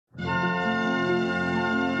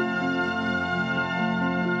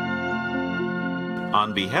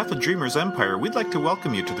On behalf of Dreamers Empire, we'd like to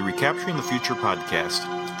welcome you to the Recapturing the Future podcast.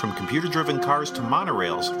 From computer-driven cars to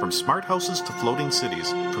monorails, from smart houses to floating cities,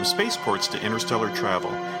 from spaceports to interstellar travel,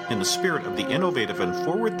 in the spirit of the innovative and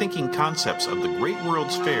forward-thinking concepts of the Great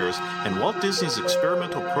World's Fairs and Walt Disney's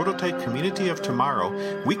experimental prototype Community of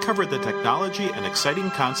Tomorrow, we cover the technology and exciting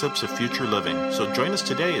concepts of future living. So join us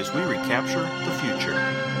today as we recapture the future.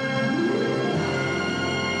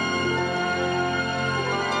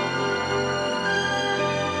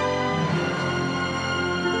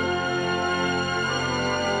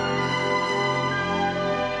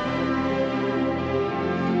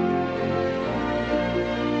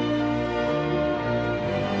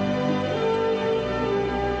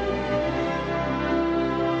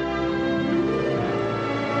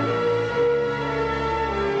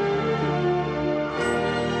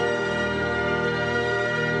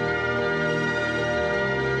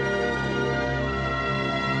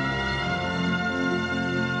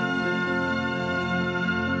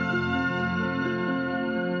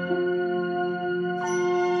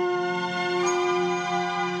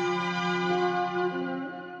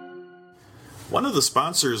 One of the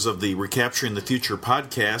sponsors of the Recapturing the Future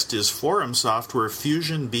podcast is forum software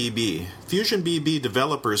FusionBB. FusionBB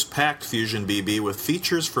developers packed FusionBB with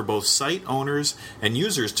features for both site owners and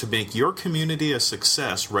users to make your community a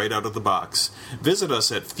success right out of the box. Visit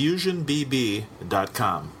us at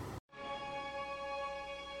FusionBB.com.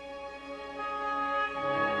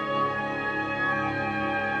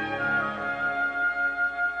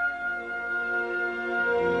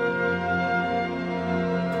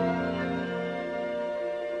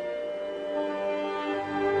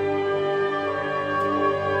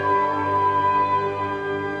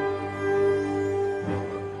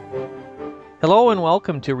 Hello and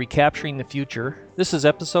welcome to Recapturing the Future. This is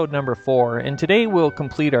episode number 4, and today we'll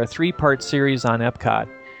complete our 3-part series on Epcot.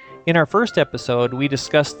 In our first episode, we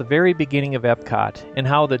discussed the very beginning of Epcot and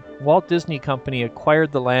how the Walt Disney Company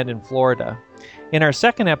acquired the land in Florida. In our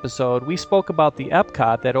second episode, we spoke about the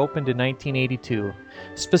Epcot that opened in 1982,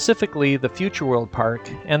 specifically the Future World Park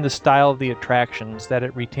and the style of the attractions that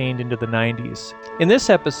it retained into the 90s. In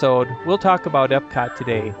this episode, we'll talk about Epcot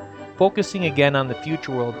today, focusing again on the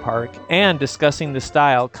Future World Park and discussing the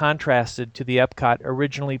style contrasted to the Epcot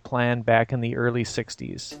originally planned back in the early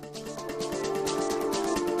 60s.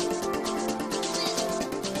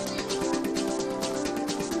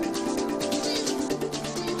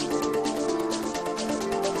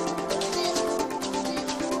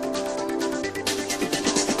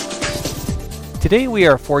 Today we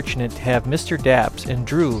are fortunate to have Mr. Daps and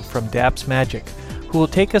Drew from Daps Magic, who will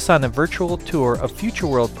take us on a virtual tour of Future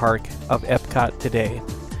World Park of Epcot today.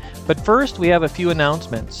 But first, we have a few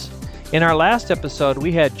announcements. In our last episode,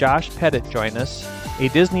 we had Josh Pettit join us, a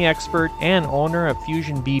Disney expert and owner of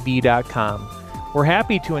FusionBB.com. We're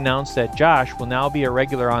happy to announce that Josh will now be a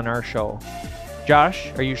regular on our show.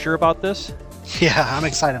 Josh, are you sure about this? Yeah, I'm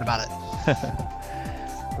excited about it.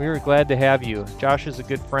 We were glad to have you. Josh is a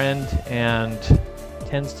good friend and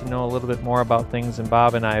tends to know a little bit more about things than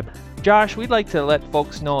Bob and I. Josh, we'd like to let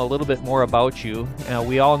folks know a little bit more about you.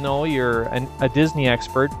 We all know you're a Disney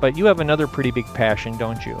expert, but you have another pretty big passion,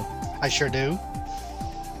 don't you? I sure do.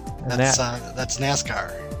 That's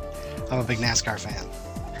NASCAR. I'm a big NASCAR fan.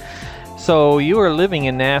 So you are living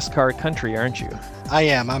in NASCAR country, aren't you? I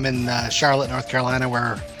am. I'm in Charlotte, North Carolina,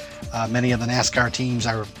 where many of the NASCAR teams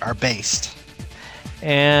are based.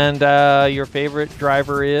 And your favorite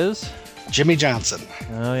driver is? Jimmie Johnson.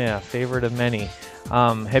 Oh yeah, favorite of many.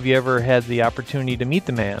 Have you ever had the opportunity to meet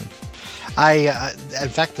the man? In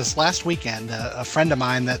fact, this last weekend, a friend of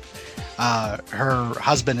mine that her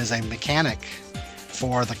husband is a mechanic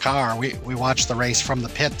for the car. We watched the race from the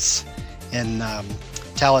pits in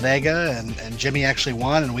Talladega, and Jimmy actually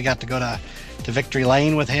won, and we got to go to Victory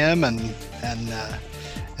Lane with him and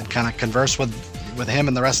kind of converse with him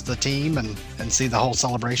and the rest of the team and see the whole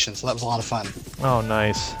celebration. So that was a lot of fun. Oh,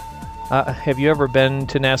 nice. Have you ever been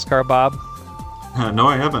to NASCAR, Bob? No,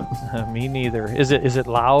 I haven't. Me neither. Is it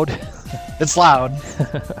loud? It's loud.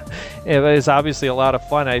 It is obviously a lot of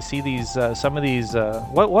fun. I see these some of these.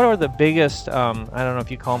 What are the biggest? I don't know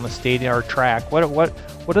if you call them a stadium or track. What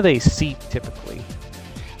do they seat typically?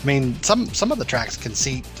 I mean, some of the tracks can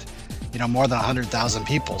seat, more than 100,000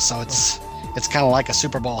 people. So it's kind of like a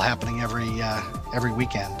Super Bowl happening every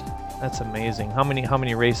weekend. That's amazing. How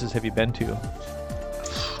many races have you been to?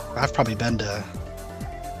 I've probably been to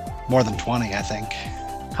more than 20, I think.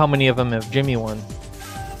 How many of them have Jimmy won?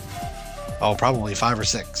 Oh, probably 5 or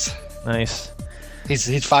 6. Nice. He's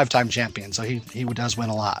 5-time champion, so he does win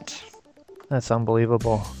a lot. That's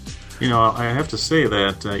unbelievable. I have to say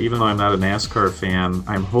that even though I'm not a NASCAR fan,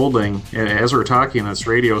 I'm holding, as we're talking, this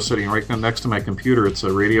radio sitting right next to my computer. It's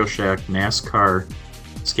a Radio Shack NASCAR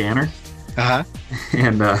scanner. Uh-huh.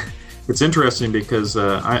 And it's interesting because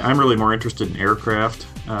I'm really more interested in aircraft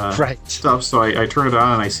stuff. So I turn it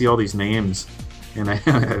on and I see all these names. And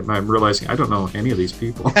I'm realizing I don't know any of these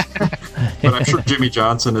people. But I'm sure Jimmy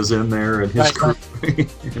Johnson is in there and his crew.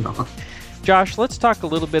 Josh, let's talk a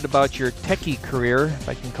little bit about your techie career, if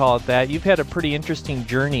I can call it that. You've had a pretty interesting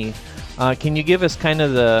journey. Can you give us kind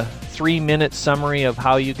of the 3-minute summary of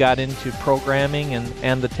how you got into programming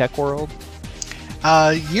and the tech world?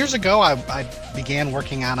 Years ago, I began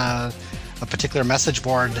working on a particular message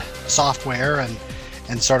board software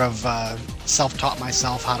and sort of self-taught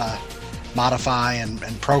myself how to modify and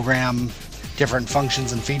program different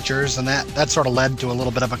functions and features, and that sort of led to a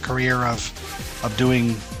little bit of a career of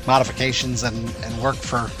doing modifications and work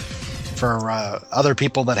for other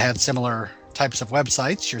people that had similar types of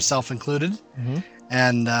websites, yourself included. Mm-hmm.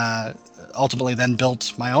 And ultimately then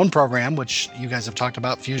built my own program, which you guys have talked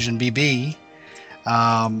about, Fusion BB.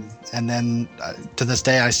 And then to this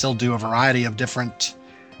day, I still do a variety of different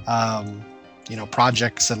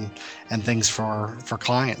projects and things for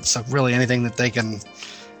clients. So really anything that they can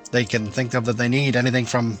think of that they need, anything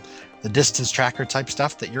from the distance tracker type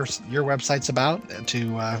stuff that your website's about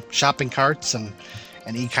to shopping carts and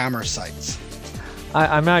e-commerce sites.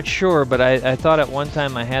 I'm not sure, but I thought at one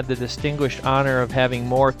time I had the distinguished honor of having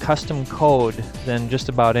more custom code than just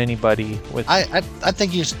about anybody. I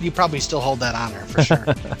think you probably still hold that honor for sure.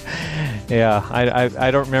 Yeah, I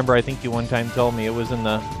don't remember. I think you one time told me it was in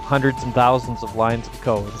the hundreds and thousands of lines of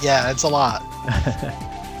code. Yeah, it's a lot.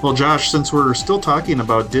 Well, Josh, since we're still talking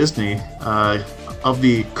about Disney, of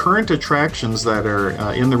the current attractions that are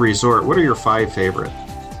in the resort, what are your 5 favorite?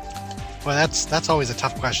 Well, that's always a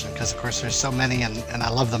tough question because, of course, there's so many and I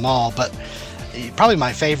love them all. But probably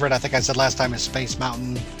my favorite, I think I said last time, is Space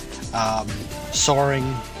Mountain. Soaring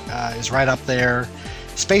is right up there.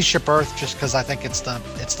 Spaceship Earth, just because I think it's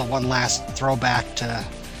the one last throwback to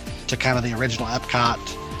kind of the original Epcot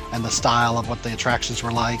and the style of what the attractions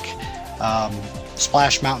were like.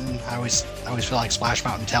 Splash Mountain, I always feel like Splash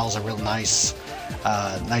Mountain tells a real nice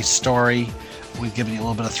story. We've given you a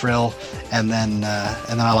little bit of thrill, and then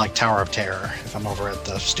I like Tower of Terror if I'm over at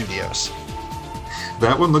the studios.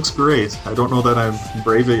 That one looks great. I don't know that I'm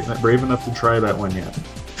brave enough to try that one yet.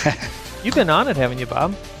 You've been on it, haven't you,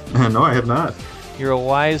 Bob? No, I have not. You're a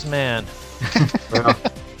wise man. Well,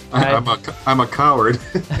 I'm a coward.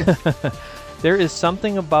 There is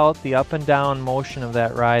something about the up and down motion of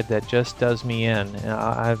that ride that just does me in.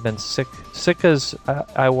 I've been sick as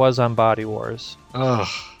I was on Body Wars. Ugh.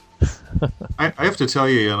 I have to tell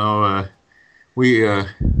you, we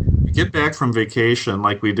get back from vacation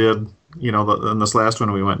like we did, in this last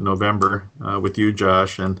one we went in November with you,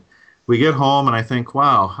 Josh, and we get home and I think,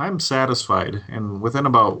 wow, I'm satisfied. And within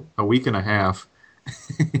about a week and a half,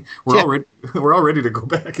 we're all ready to go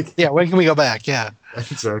back again. Yeah, when can we go back? Yeah,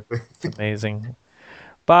 exactly. Amazing.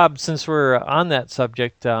 Bob, since we're on that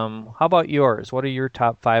subject, how about yours? What are your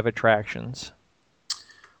top 5 attractions?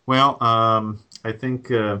 Well, I think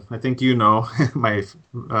my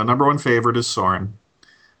number 1 favorite is Soarin'.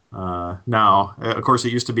 Now, of course,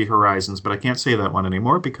 it used to be Horizons, but I can't say that one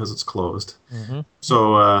anymore because it's closed. Mm-hmm.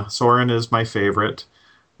 So Soarin' is my favorite.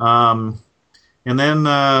 And then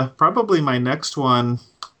probably my next one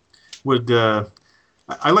would...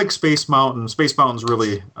 I like Space Mountain. Space Mountain's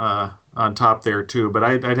really on top there, too, but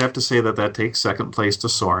I'd have to say that takes second place to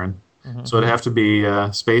Soarin'. Mm-hmm. So it'd have to be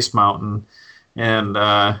Space Mountain. And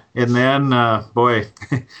then, boy,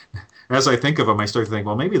 as I think of them, I start to think,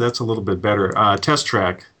 well, maybe that's a little bit better. Test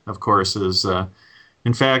Track, of course, is...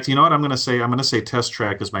 in fact, you know what I'm going to say? I'm going to say Test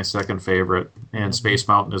Track is my second favorite, and mm-hmm. Space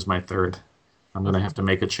Mountain is my third. I'm going to have to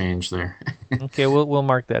make a change there. Okay, we'll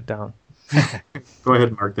mark that down. Go ahead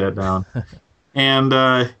and mark that down. And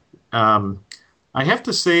I have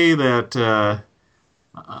to say that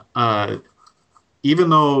even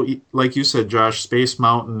though, like you said, Josh, Space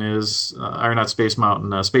Mountain is, or not Space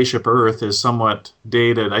Mountain, Spaceship Earth is somewhat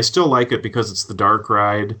dated, I still like it because it's the dark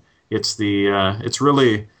ride. It's it's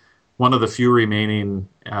really one of the few remaining,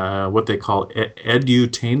 what they call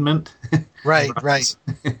edutainment. Right.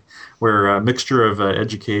 Where a mixture of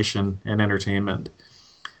education and entertainment.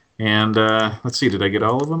 And let's see, did I get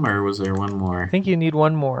all of them, or was there one more? I think you need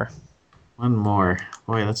one more. One more.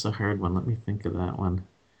 Boy, that's a hard one. Let me think of that one.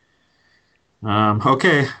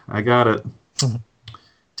 Okay, I got it.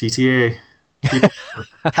 TTA.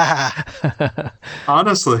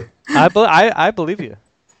 Honestly. I believe you.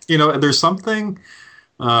 There's something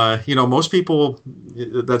Most people,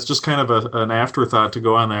 that's just kind of an afterthought to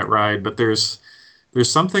go on that ride, but there's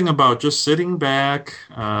something about just sitting back,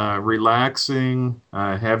 relaxing,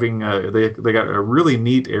 having they got a really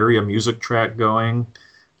neat area music track going,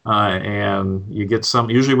 and you get some.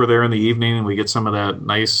 Usually we're there in the evening, and we get some of that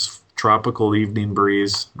nice tropical evening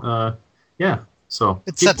breeze. So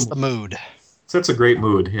it sets the mood. Sets a great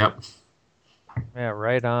mood. Yep. Yeah,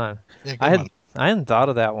 right on. Yeah, I hadn't thought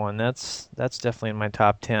of that one. That's definitely in my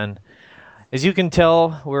top 10. As you can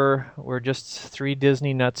tell, we're just three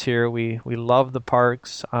Disney nuts here. We love the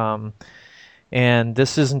parks, and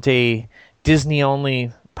this isn't a Disney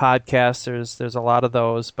only podcast. There's a lot of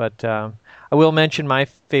those, but I will mention my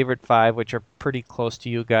favorite 5, which are pretty close to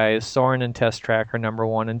you guys. Soarin' and Test Track are number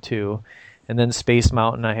 1 and 2, and then Space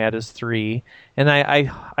Mountain I had as 3. And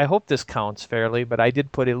I hope this counts fairly, but I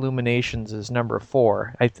did put Illuminations as number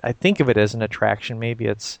 4. I think of it as an attraction. Maybe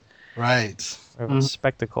it's right. A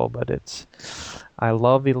spectacle, but I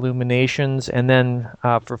love Illuminations. And then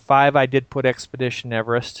for 5, I did put Expedition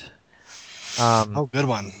Everest. Good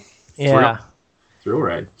one. Yeah, thrill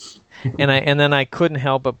ride. and then I couldn't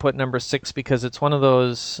help but put number 6 because it's one of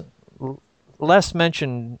those less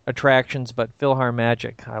mentioned attractions, but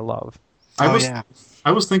PhilharMagic I love. I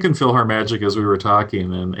was thinking PhilharMagic as we were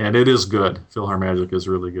talking, and it is good. PhilharMagic is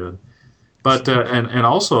really good. But and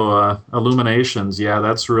also Illuminations, yeah,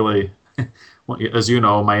 that's really, as you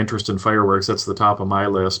know, my interest in fireworks. That's the top of my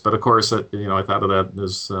list. But of course, I thought of that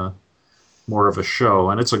as more of a show,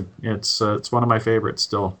 and it's one of my favorites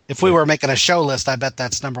still. If we were making a show list, I bet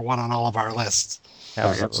that's number 1 on all of our lists.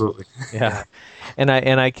 Absolutely. Yeah. And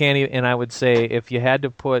I can't even, and I would say if you had to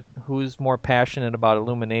put who's more passionate about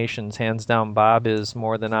Illuminations, hands down Bob is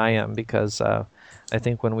more than I am, because I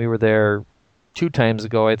think when we were there 2 times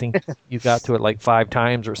ago, I think you got to it like 5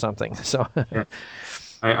 times or something. So yeah.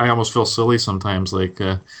 I almost feel silly sometimes, like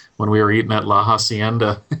when we were eating at La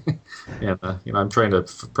Hacienda, and I'm trying to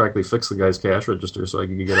practically fix the guy's cash register so I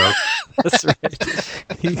can get out. That's right.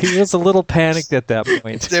 He was a little panicked at that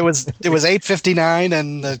point. It was $8.59,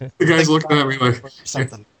 and the guy's looking at me like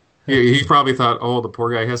something. He probably thought, "Oh, the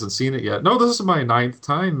poor guy hasn't seen it yet." No, this is my 9th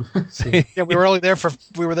time. Yeah, we were there for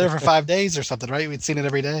 5 days or something, right? We'd seen it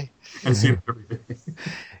every day. I've seen it every day.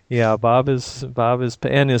 Yeah, Bob is,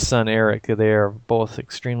 and his son Eric. They are both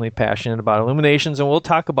extremely passionate about Illuminations, and we'll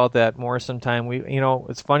talk about that more sometime.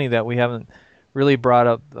 It's funny that we haven't really brought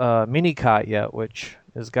up Minicot yet, which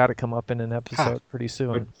has got to come up in an episode pretty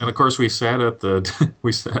soon. And of course, we sat at the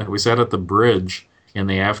we sat at the bridge in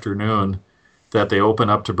the afternoon that they open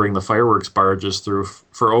up to bring the fireworks barges through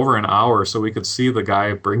for over an hour, so we could see the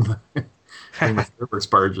guy bring the fireworks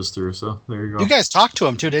barges through. So there you go. You guys talked to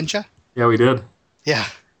him too, didn't you? Yeah, we did. Yeah.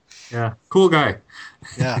 Yeah, cool guy.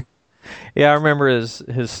 Yeah. Yeah, I remember his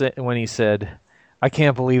when he said, "I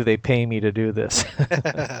can't believe they pay me to do this."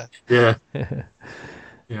 Yeah.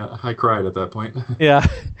 Yeah, I cried at that point. Yeah,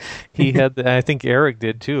 he had. I think Eric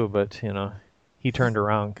did too, but he turned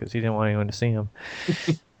around because he didn't want anyone to see him.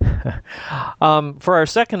 For our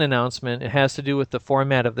second announcement, it has to do with the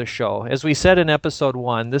format of the show. As we said in episode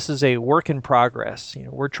 1, this is a work in progress.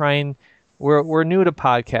 We're new to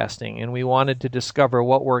podcasting, and we wanted to discover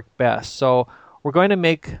what worked best. So we're going to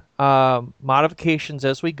make modifications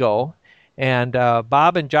as we go, and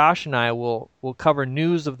Bob and Josh and I will cover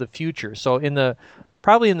news of the future. So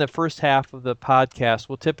probably in the first half of the podcast,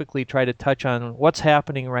 we'll typically try to touch on what's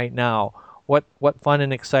happening right now, what fun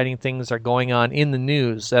and exciting things are going on in the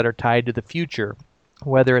news that are tied to the future,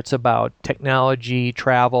 whether it's about technology,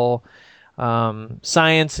 travel,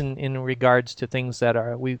 science in regards to things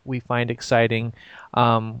that we find exciting.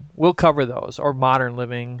 We'll cover those, or modern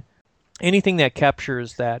living, anything that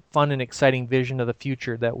captures that fun and exciting vision of the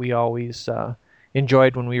future that we always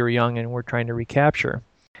enjoyed when we were young and we're trying to recapture.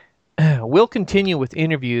 We'll continue with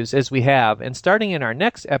interviews as we have, and starting in our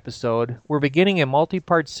next episode, we're beginning a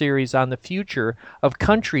multi-part series on the future of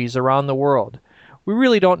countries around the world. We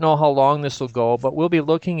really don't know how long this will go, but we'll be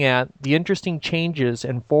looking at the interesting changes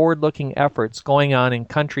and forward-looking efforts going on in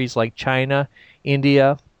countries like China,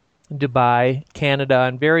 India, Dubai, Canada,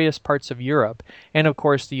 and various parts of Europe, and of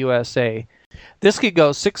course the USA. This could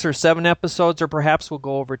go 6 or 7 episodes, or perhaps we'll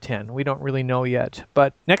go over 10. We don't really know yet.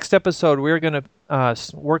 But next episode, we're going to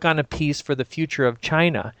work on a piece for the future of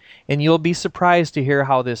China, and you'll be surprised to hear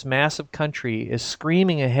how this massive country is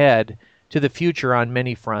screaming ahead to the future on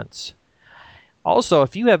many fronts. Also,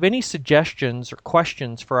 if you have any suggestions or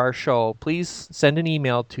questions for our show, please send an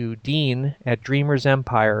email to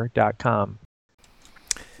dean@dreamersempire.com.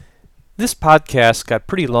 This podcast got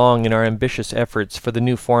pretty long in our ambitious efforts for the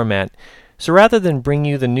new format, So rather than bring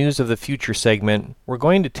you the News of the Future segment, we're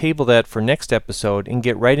going to table that for next episode and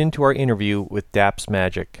get right into our interview with Daps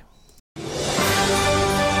Magic.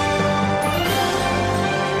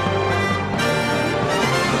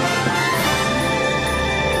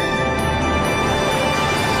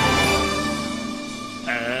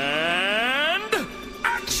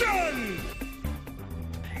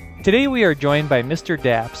 Today we are joined by Mr.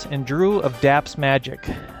 Daps and Drew of Daps Magic.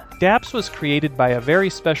 Daps was created by a very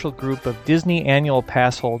special group of Disney annual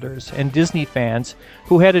pass holders and Disney fans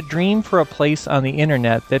who had a dream for a place on the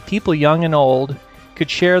internet that people young and old could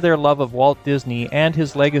share their love of Walt Disney and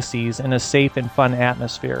his legacies in a safe and fun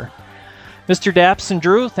atmosphere. Mr. Daps and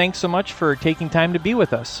Drew, thanks so much for taking time to be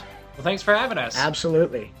with us. Well, thanks for having us.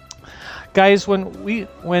 Absolutely. Guys, when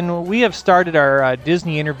we have started our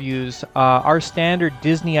Disney interviews, our standard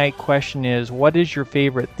Disneyite question is, what is your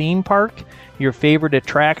favorite theme park, your favorite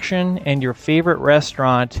attraction, and your favorite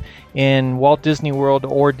restaurant in Walt Disney World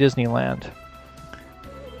or Disneyland?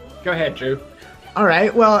 Go ahead, Drew. All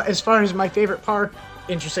right. Well, as far as my favorite park,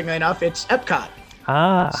 interestingly enough, it's Epcot.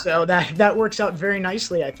 So that works out very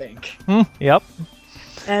nicely, I think. Yep.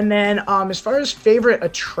 And then as far as favorite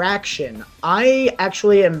attraction, I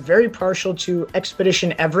actually am very partial to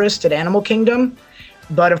Expedition Everest at Animal Kingdom.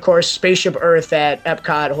 But, of course, Spaceship Earth at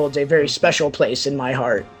Epcot holds a very special place in my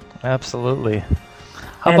heart. Absolutely.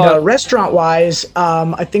 Restaurant-wise,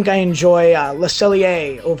 I think I enjoy Le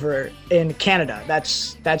Cellier over in Canada.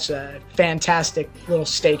 That's a fantastic little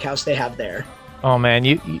steakhouse they have there. Oh man,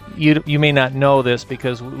 you may not know this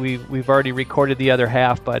because we've already recorded the other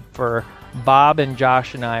half, but for Bob and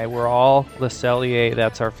Josh and I, we're all Le Cellier.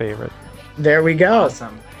 That's our favorite. There we go.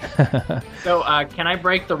 Awesome. So, can I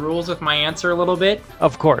break the rules with my answer a little bit?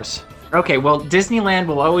 Of course. Okay, well, Disneyland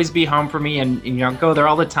will always be home for me, and go there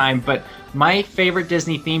all the time, but my favorite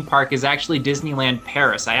Disney theme park is actually Disneyland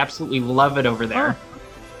Paris. I absolutely love it over there. Oh.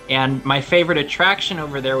 And my favorite attraction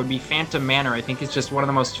over there would be Phantom Manor. I think it's just one of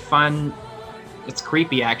the most fun, it's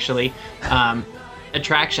creepy actually,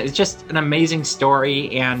 attraction. It's just an amazing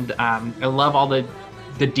story, and I love all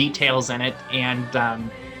the details in it.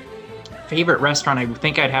 And favorite restaurant, I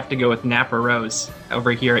think I'd have to go with Napa Rose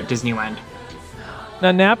over here at Disneyland.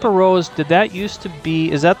 Now, Napa Rose, did that used to be,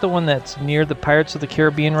 is that the one that's near the Pirates of the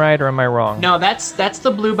Caribbean ride, or am I wrong? No, that's the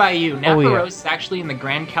Blue Bayou. Napa Rose is actually in the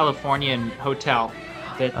Grand Californian Hotel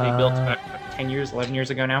that they built about 10 years, 11 years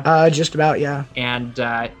ago now. Just about, yeah. And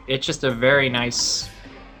it's just a very nice,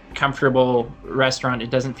 comfortable restaurant. It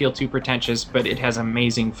doesn't feel too pretentious, but it has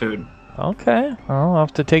amazing food. Okay, I'll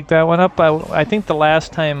have to take that one up. I think the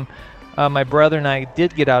last time my brother and I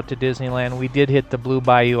did get out to Disneyland, we did hit the Blue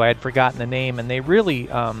Bayou. I had forgotten the name, and they really,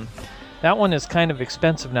 that one is kind of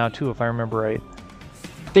expensive now too, if I remember right.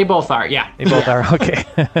 They both are, yeah. They both are, okay.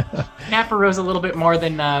 Napa Rose a little bit more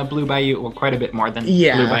than Blue Bayou, well, quite a bit more than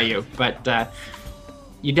Blue Bayou, but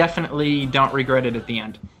you definitely don't regret it at the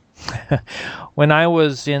end. When I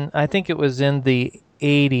was I think it was in the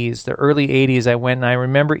 80s, the early 80s, I went and I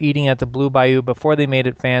remember eating at the Blue Bayou before they made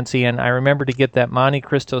it fancy, and I remember to get that Monte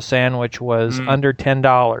Cristo sandwich was under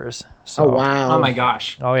 $10. So, oh, wow. Oh, my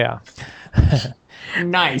gosh. Oh, yeah.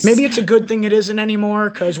 Nice. Maybe it's a good thing it isn't anymore,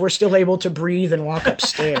 because we're still able to breathe and walk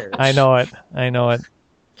upstairs. I know it.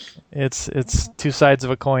 It's two sides of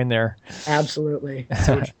a coin there. Absolutely.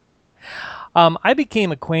 I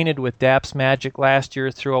became acquainted with Daps Magic last year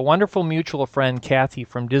through a wonderful mutual friend, Kathy,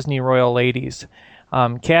 from Disney Royal Ladies.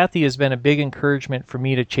 Kathy has been a big encouragement for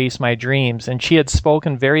me to chase my dreams, and she had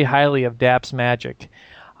spoken very highly of Daps Magic.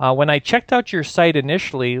 When I checked out your site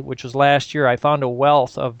initially, which was last year, I found a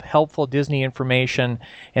wealth of helpful Disney information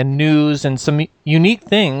and news and some unique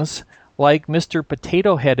things like Mr.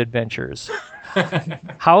 Potato Head Adventures.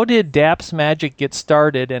 How did Daps Magic get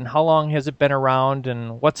started, and how long has it been around,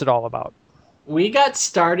 and what's it all about? We got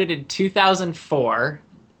started in 2004,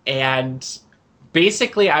 and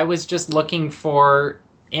basically I was just looking for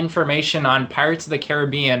information on Pirates of the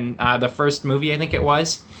Caribbean, the first movie I think it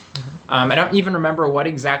was. I don't even remember what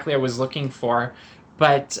exactly I was looking for,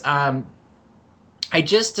 but I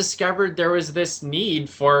just discovered there was this need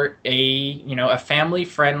for a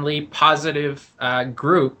family-friendly, positive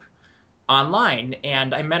group online,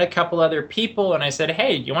 and I met a couple other people, and I said,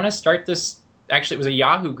 hey, you want to start this? Actually, it was a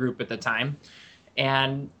Yahoo group at the time,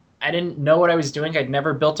 and I didn't know what I was doing. I'd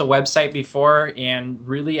never built a website before, and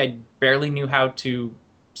really I barely knew how to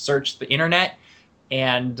search the internet,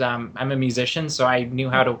 and I'm a musician, so I knew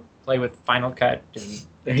how to play with Final Cut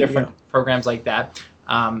and different programs like that.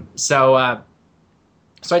 So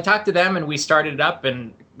I talked to them, and we started it up,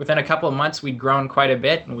 and within a couple of months, we'd grown quite a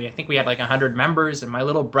bit, and I think we had like 100 members, and my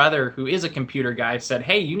little brother, who is a computer guy, said,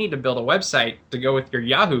 hey, you need to build a website to go with your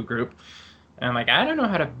Yahoo group. And I'm like, I don't know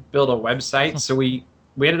how to build a website. So we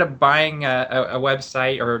ended up buying a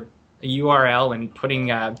website or a URL and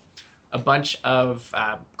putting a bunch of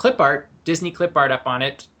clip art, Disney clip art up on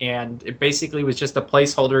it. And it basically was just a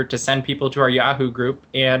placeholder to send people to our Yahoo group.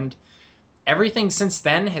 And everything since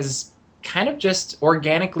then has kind of just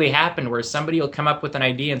organically happened, where somebody will come up with an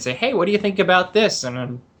idea and say, hey, what do you think about this?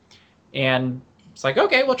 And it's like,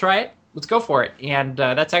 okay, we'll try it. Let's go for it. And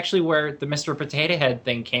that's actually where the Mr. Potato Head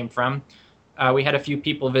thing came from. We had a few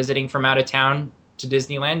people visiting from out of town to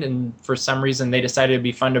Disneyland, and for some reason they decided it'd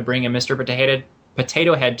be fun to bring a Mr.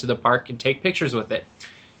 Potato Head to the park and take pictures with it.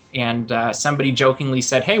 And somebody jokingly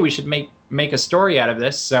said, hey, we should make a story out of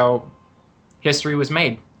this. So history was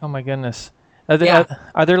made. Oh my goodness. Are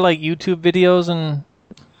there like YouTube videos and...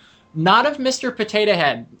 Not of Mr. Potato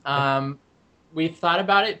Head. We've thought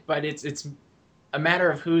about it, but it's a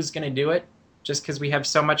matter of who's going to do it, just because we have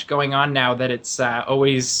so much going on now that it's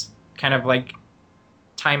always kind of like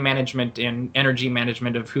time management and energy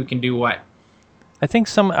management of who can do what. I think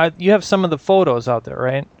you have some of the photos out there,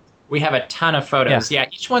 right? We have a ton of photos. Yeah,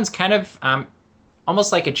 each one's kind of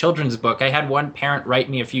almost like a children's book. I had one parent write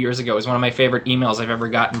me a few years ago. It was one of my favorite emails I've ever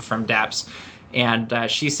gotten from DAPS. And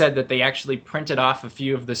she said that they actually printed off a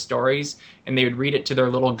few of the stories and they would read it to their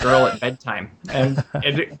little girl at bedtime. And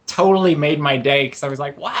it totally made my day, because I was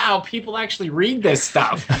like, wow, people actually read this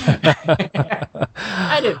stuff.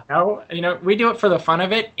 I didn't know. You know, we do it for the fun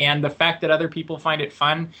of it, and the fact that other people find it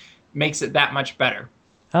fun makes it that much better.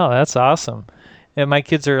 Oh, that's awesome. Yeah, my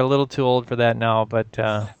kids are a little too old for that now, but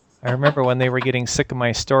I remember when they were getting sick of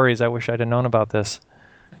my stories. I wish I'd have known about this.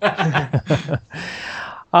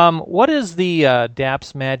 What is the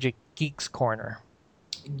DAPS Magic Geeks Corner?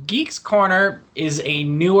 Geeks Corner is a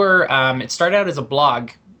newer, it started out as a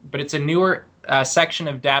blog, but it's a newer section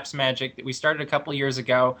of DAPS Magic that we started a couple years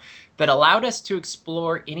ago that allowed us to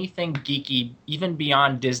explore anything geeky, even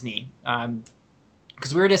beyond Disney.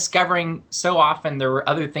 Because we were discovering so often there were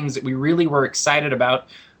other things that we really were excited about.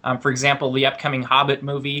 For example, the upcoming Hobbit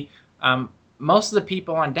movie. Most of the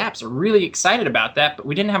people on DAPS are really excited about that, but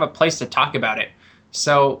we didn't have a place to talk about it.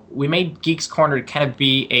 So we made Geeks Corner to kind of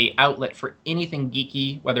be a outlet for anything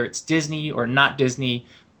geeky, whether it's Disney or not Disney,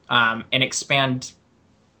 and expand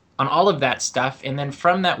on all of that stuff. And then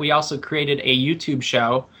from that, we also created a YouTube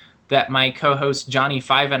show that my co-host Johnny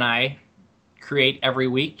Five and I create every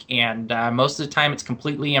week. And most of the time, it's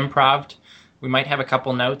completely improv. We might have a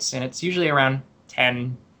couple notes, and it's usually around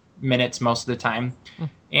 10 minutes most of the time.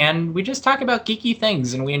 And we just talk about geeky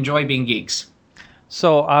things, and we enjoy being geeks.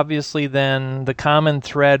 So obviously then the common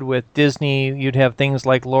thread with Disney, you'd have things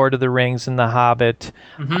like Lord of the Rings and The Hobbit.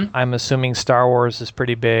 Mm-hmm. I'm assuming Star Wars is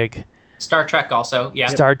pretty big. Star Trek also, yeah.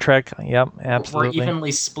 Star Trek, yep, absolutely. We're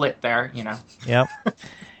evenly split there, you know. Yep.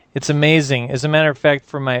 It's amazing. As a matter of fact,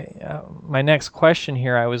 for my next question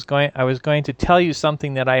here, I was going to tell you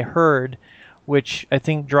something that I heard, which I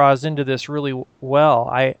think draws into this really well.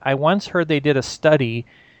 I once heard they did a study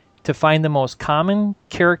to find the most common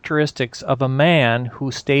characteristics of a man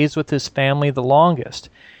who stays with his family the longest.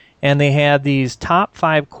 And they had these top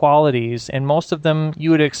 5 qualities, and most of them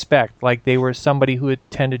you would expect, like they were somebody who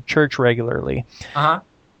attended church regularly. Uh-huh.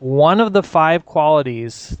 One of the 5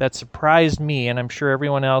 qualities that surprised me, and I'm sure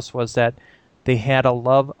everyone else, was that they had a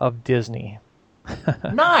love of Disney.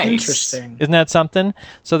 Nice. Interesting. Isn't that something?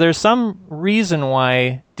 So there's some reason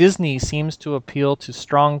why Disney seems to appeal to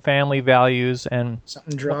strong family values, and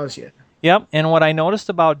something draws you. Yep, and what I noticed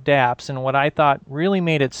about DAPS and what I thought really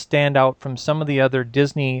made it stand out from some of the other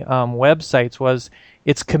Disney websites was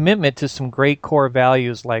its commitment to some great core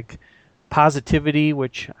values like positivity,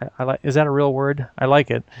 which I like. Is that a real word? I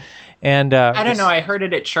like it. And I don't know. I heard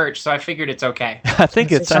it at church, so I figured it's okay. I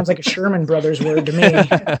think it sounds like a Sherman Brothers word to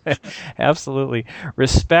me. Absolutely.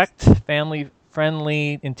 Respect,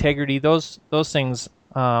 family-friendly, integrity. Those things.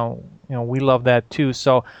 We love that too.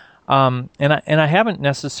 So, and I haven't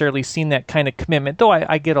necessarily seen that kind of commitment, though.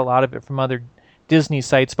 I get a lot of it from other Disney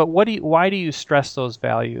sites. But why do you stress those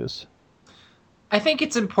values? I think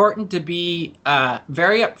it's important to be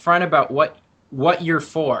very upfront about what you're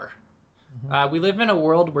for. Mm-hmm. We live in a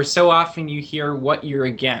world where so often you hear what you're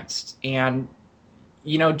against. And,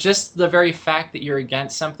 just the very fact that you're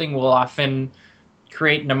against something will often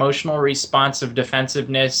create an emotional response of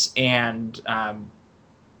defensiveness. And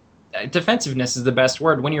defensiveness is the best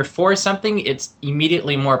word. When you're for something, it's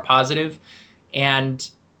immediately more positive. And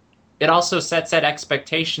it also sets that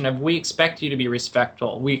expectation of, we expect you to be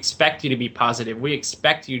respectful. We expect you to be positive. We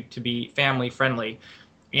expect you to be family friendly.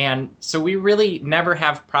 And so we really never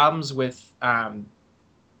have problems with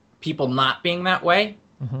people not being that way.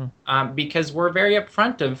 because we're very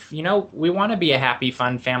upfront of, we want to be a happy,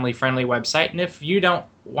 fun, family-friendly website, and if you don't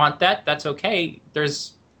want that, that's okay.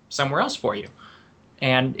 There's somewhere else for you.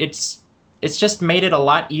 And it's just made it a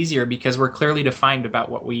lot easier because we're clearly defined about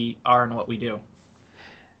what we are and what we do.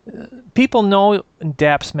 People know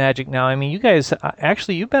Daps Magic now. I mean, you guys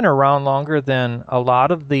actually you've been around longer than a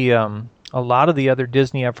lot of the other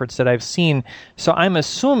Disney efforts that I've seen. So I'm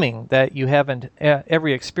assuming that you haven't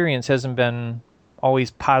every experience hasn't been always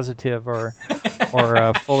positive or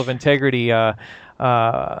full of integrity. I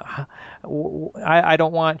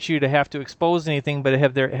don't want you to have to expose anything, but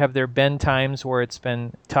have there been times where it's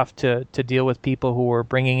been tough to deal with people who are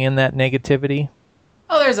bringing in that negativity?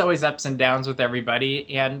 Oh, there's always ups and downs with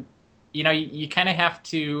everybody, and you kind of have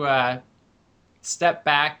to step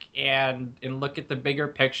back and look at the bigger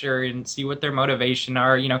picture and see what their motivation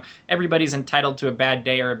are. Everybody's entitled to a bad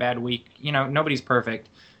day or a bad week. Nobody's perfect,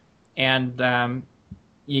 and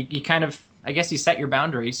you kind of, I guess, you set your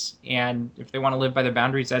boundaries, and if they want to live by their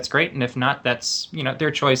boundaries, that's great, and if not, that's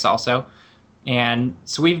their choice also. And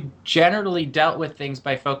so we've generally dealt with things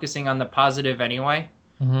by focusing on the positive anyway,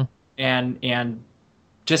 and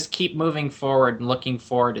just keep moving forward and looking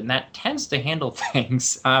forward, and that tends to handle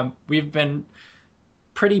things. We've been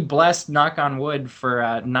pretty blessed, knock on wood,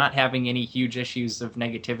 for not having any huge issues of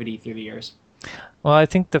negativity through the years. Well, I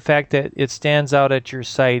think the fact that it stands out at your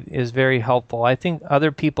site is very helpful. I think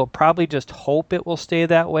other people probably just hope it will stay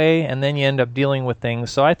that way, and then you end up dealing with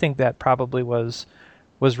things. So I think that probably was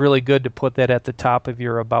really good to put that at the top of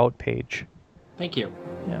your About page. Thank you.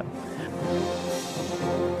 Yeah.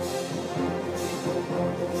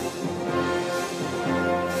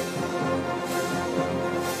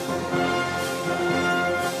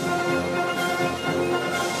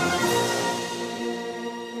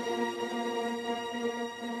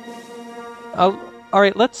 All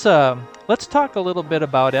right, let's talk a little bit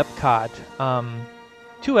about Epcot.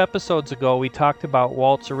 2 episodes ago, we talked about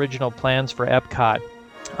Walt's original plans for Epcot,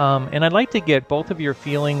 and I'd like to get both of your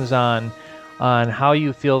feelings on how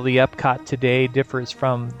you feel the Epcot today differs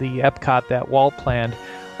from the Epcot that Walt planned.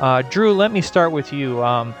 Drew, let me start with you.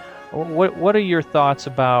 What are your thoughts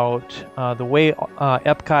about the way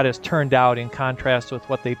Epcot has turned out in contrast with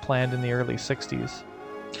what they planned in the early 60s?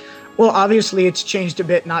 Well, obviously, it's changed a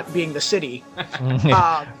bit, not being the city.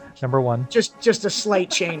 Number one. Just a slight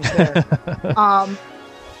change there.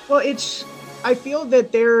 Well, I feel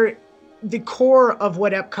that the core of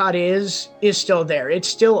what Epcot is still there. It's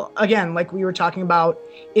still, again, like we were talking about,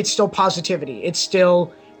 it's still positivity. It's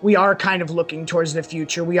still, we are kind of looking towards the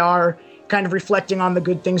future. We are kind of reflecting on the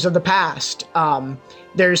good things of the past.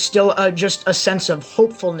 There's still just a sense of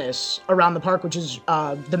hopefulness around the park, which is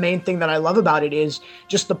the main thing that I love about it, is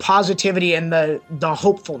just the positivity and the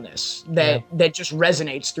hopefulness that just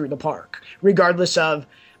resonates through the park, regardless of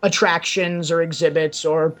attractions or exhibits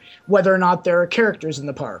or whether or not there are characters in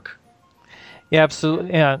the park. Yeah,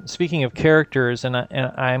 absolutely. Yeah. Speaking of characters, and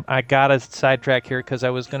I got to sidetrack here because I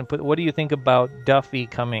was going to put. What do you think about Duffy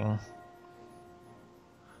coming?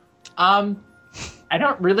 I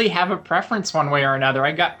don't really have a preference one way or another.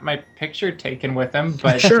 I got my picture taken with him,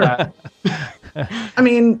 but sure. I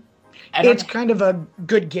mean, it's kind of a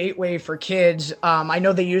good gateway for kids. I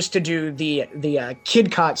know they used to do the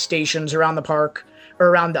KidCot stations around the park, or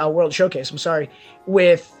around the World Showcase, I'm sorry,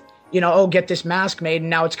 with, get this mask made, and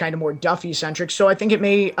now it's kind of more Duffy-centric. So I think it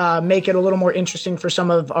may make it a little more interesting for some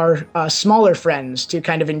of our smaller friends to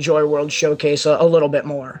kind of enjoy World Showcase a little bit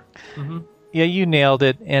more. Mm-hmm. Yeah, you nailed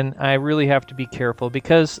it, and I really have to be careful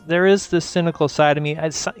because there is this cynical side of me. I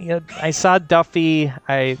saw Duffy.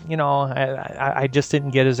 I just didn't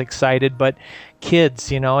get as excited, but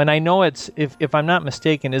kids, and I know it's, if I'm not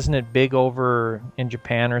mistaken, isn't it big over in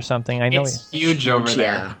Japan or something? I know it's huge over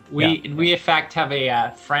there. We in fact have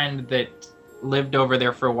a friend that lived over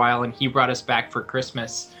there for a while, and he brought us back for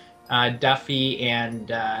Christmas. Duffy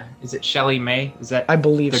and is it Shelley May? Is that, I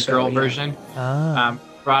believe, the girl version? Ah.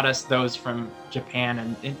 Brought us those from Japan,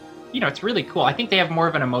 and it's really cool. I think they have more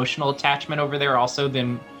of an emotional attachment over there also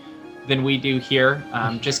than we do here,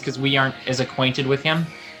 just because we aren't as acquainted with him.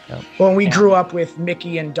 Well, we grew up with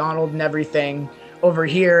Mickey and Donald and everything over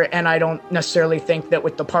here, and I don't necessarily think that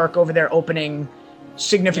with the park over there opening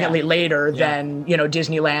significantly later than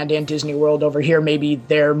Disneyland and Disney World over here, maybe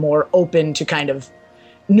they're more open to kind of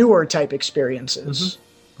newer type experiences.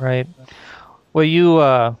 Mm-hmm. Right. Well,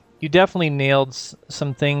 you definitely nailed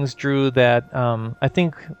some things, Drew, that I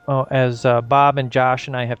think as Bob and Josh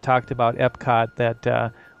and I have talked about Epcot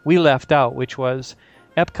that we left out, which was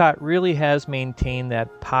Epcot really has maintained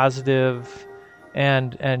that positive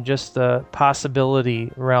and just the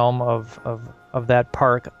possibility realm of that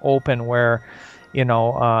park open, where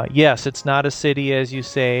yes, it's not a city, as you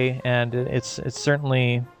say, and it's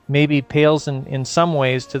certainly maybe pales in some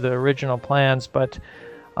ways to the original plans, but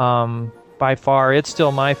by far it's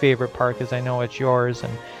still my favorite park, as I know it's yours.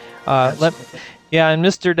 And and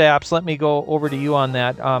Mr. Daps, let me go over to you on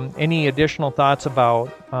that. Any additional thoughts about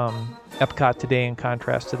Epcot today in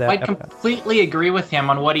contrast to that? I completely agree with him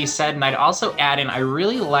on what he said, and I'd also add in, I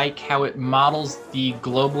really like how it models the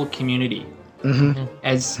global community.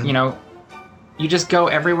 As you just go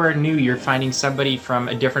everywhere new, you're finding somebody from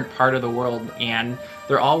a different part of the world, and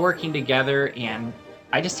they're all working together. And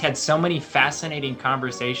I just had so many fascinating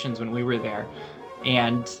conversations when we were there.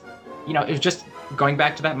 And, it was just going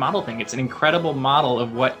back to that model thing. It's an incredible model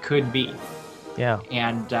of what could be. Yeah.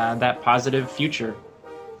 And that positive future.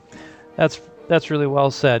 That's really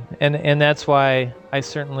well said. And that's why I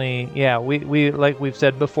certainly, we like we've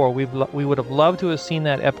said before, we would have loved to have seen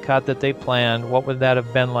that Epcot that they planned. What would that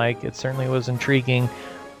have been like? It certainly was intriguing,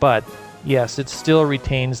 but yes, it still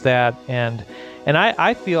retains that. And I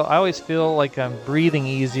always feel like I'm breathing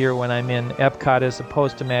easier when I'm in Epcot as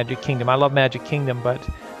opposed to Magic Kingdom. I love Magic Kingdom, but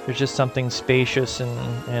there's just something spacious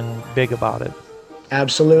and big about it.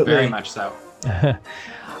 Absolutely. Very much so.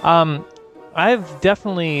 I've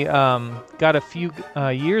definitely got a few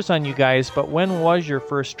years on you guys, but when was your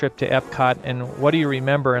first trip to Epcot, and what do you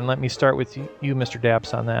remember? And let me start with you, Mr.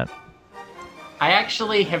 Daps, on that. I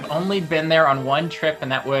actually have only been there on one trip,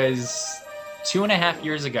 and that was 2.5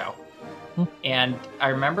 years ago. And I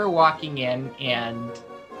remember walking in, and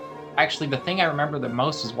actually the thing I remember the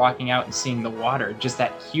most was walking out and seeing the water, just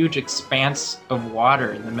that huge expanse of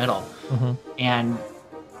water in the middle. And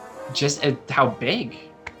just how big,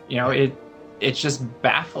 it's just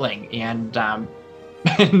baffling. And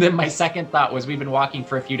and then my second thought was, we've been walking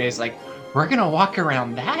for a few days, like, we're gonna walk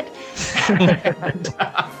around that.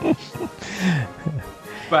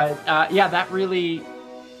 But that really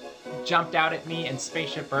jumped out at me. And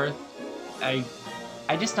Spaceship Earth, I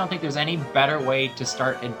just don't think there's any better way to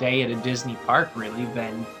start a day at a Disney park, really,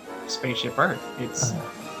 than Spaceship Earth.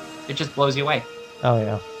 It just blows you away.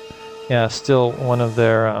 Oh yeah, still one of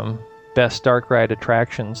their best dark ride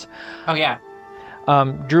attractions. Oh yeah.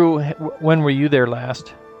 Drew, when were you there last?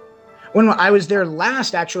 When I was there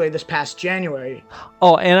last, actually, this past January.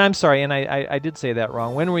 Oh, and I'm sorry, and I did say that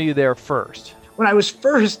wrong. When were you there first? When I was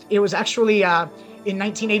first, it was actually in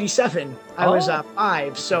 1987. I was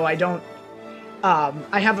 5, so I don't.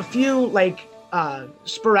 I have a few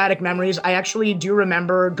sporadic memories. I actually do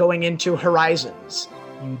remember going into Horizons.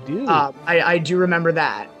 You do? I do remember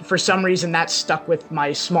that. For some reason, that stuck with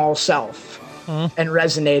my small self and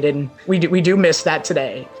resonated. We do miss that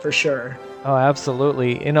today, for sure. Oh,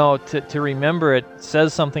 absolutely. To remember it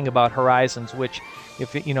says something about Horizons, which,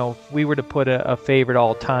 if we were to put a favorite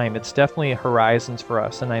all time, it's definitely Horizons for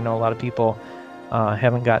us. And I know a lot of people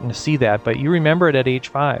haven't gotten to see that, but you remember it at age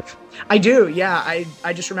 5. I do, yeah.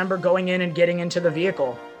 I just remember going in and getting into the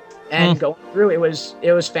vehicle and going through. It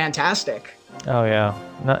was fantastic. Oh yeah,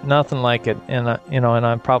 nothing like it. And and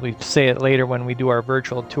I'll probably say it later when we do our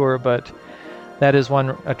virtual tour, but that is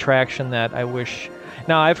one attraction that I wish.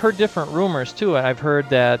 Now, I've heard different rumors too. I've heard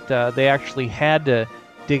that they actually had to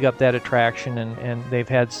dig up that attraction, and they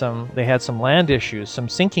had some land issues, some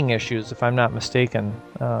sinking issues, if I'm not mistaken,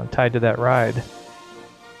 tied to that ride.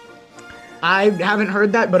 I haven't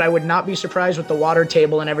heard that, but I would not be surprised with the water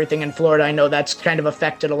table and everything in Florida. I know that's kind of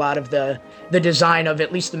affected a lot of the design of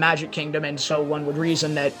at least the Magic Kingdom, and so one would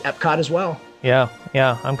reason that Epcot as well. Yeah,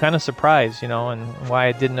 I'm kind of surprised, and why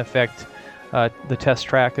it didn't affect the test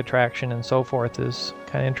track attraction and so forth is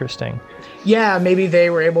kind of interesting. Yeah, maybe they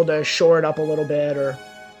were able to shore it up a little bit, or...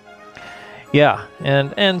 Yeah,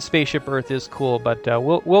 and Spaceship Earth is cool, but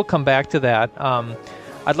we'll come back to that.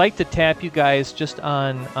 I'd like to tap you guys just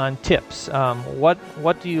on tips.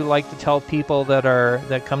 What do you like to tell people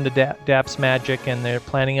that come to Daps Magic and they're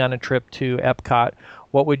planning on a trip to Epcot?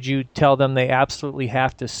 What would you tell them they absolutely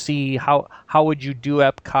have to see? How would you do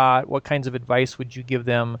Epcot? What kinds of advice would you give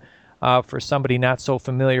them for somebody not so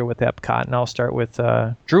familiar with Epcot? And I'll start with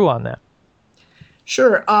Drew on that.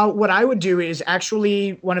 Sure. What I would do is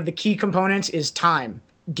actually one of the key components is time.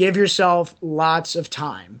 Give yourself lots of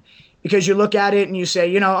time. Because you look at it and you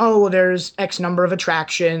say, there's X number of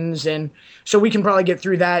attractions, and so we can probably get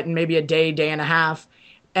through that in maybe a day and a half.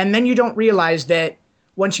 And then you don't realize that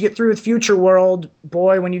once you get through with Future World,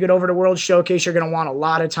 boy, when you get over to World Showcase, you're going to want a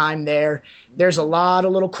lot of time there. There's a lot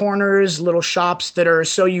of little corners, little shops that are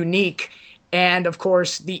so unique. And, of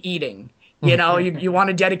course, the eating. You know, you want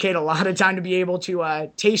to dedicate a lot of time to be able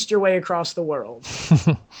to taste your way across the world.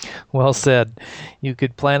 Well said. You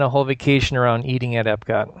could plan a whole vacation around eating at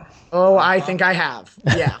Epcot. Oh, I think I have.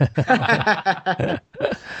 Yeah.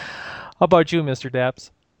 How about you, Mr. Daps?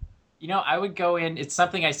 You know, I would go in, it's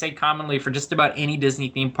something I say commonly for just about any Disney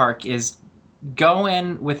theme park, is go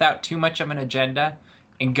in without too much of an agenda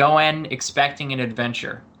and go in expecting an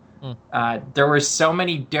adventure. There were so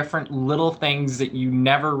many different little things that you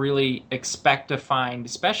never really expect to find,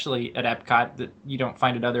 especially at Epcot, that you don't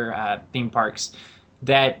find at other theme parks,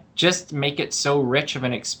 that just make it so rich of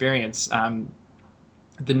an experience.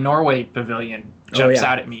 The Norway Pavilion jumps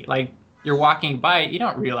out at me. Like, you're walking by it, you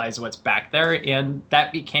don't realize what's back there, and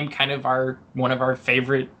that became kind of one of our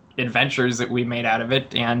favorite adventures that we made out of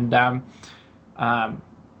it. And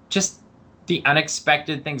just the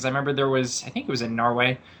unexpected things. I remember I think it was in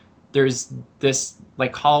Norway, there's this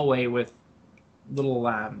like hallway with little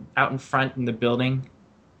out in front in the building,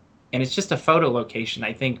 and it's just a photo location,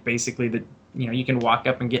 I think, basically, that you can walk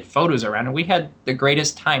up and get photos around. And we had the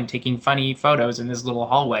greatest time taking funny photos in this little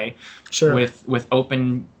hallway. Sure. with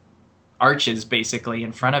open arches basically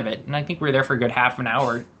in front of it. And I think we were there for a good half an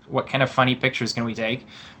hour. What kind of funny pictures can we take?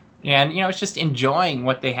 And it's just enjoying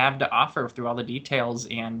what they have to offer through all the details.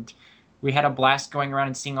 And we had a blast going around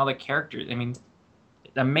and seeing all the characters. I mean,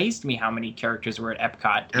 it amazed me how many characters were at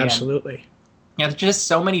Epcot. Absolutely. And, there's just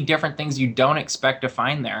so many different things you don't expect to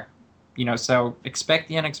find there. So expect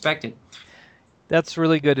the unexpected. That's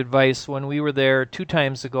really good advice. When we were there 2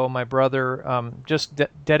 times ago, my brother just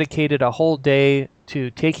dedicated a whole day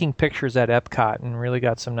to taking pictures at Epcot and really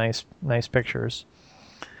got some nice pictures.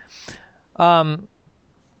 And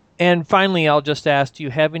finally, I'll just ask, do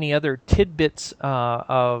you have any other tidbits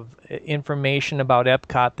of information about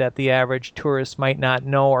Epcot that the average tourist might not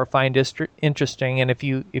know or find interesting? And if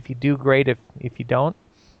you do, great. If you don't,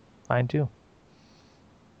 fine too.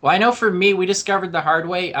 Well, I know for me, we discovered the hard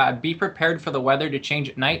way. Be prepared for the weather to change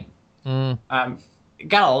at night. It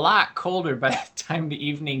got a lot colder by the time the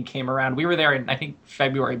evening came around. We were there in, I think,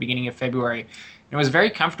 beginning of February. It was very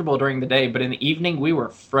comfortable during the day, but in the evening we were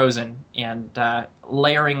frozen and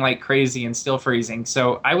layering like crazy and still freezing.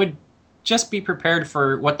 So I would just be prepared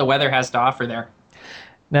for what the weather has to offer there.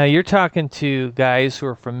 Now you're talking to guys who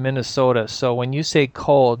are from Minnesota, so when you say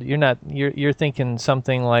cold, you're thinking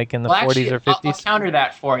something like in the 40s or 50s? I'll counter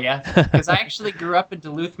that for you, because I actually grew up in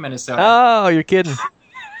Duluth, Minnesota. Oh, you're kidding.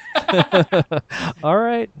 All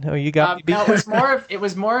right. No, you got me. No, it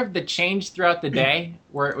was more of the change throughout the day,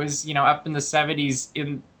 where it was up in the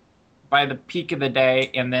 70s by the peak of the day,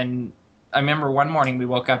 and then I remember one morning we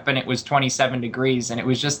woke up and it was 27 degrees, and it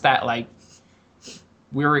was just that, like,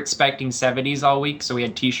 we were expecting 70s all week, so we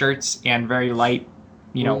had t-shirts and very light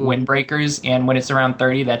windbreakers, and when it's around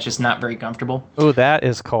 30, that's just not very comfortable. Oh, that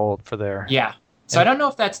is cold for there. Yeah. So I don't know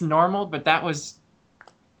if that's normal, but that was...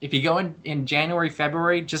 If you go in January,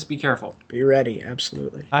 February, just be careful. Be ready,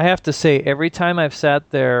 absolutely. I have to say, every time I've sat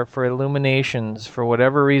there for Illuminations, for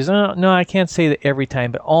whatever reason, no, I can't say that every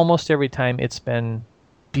time, but almost every time, it's been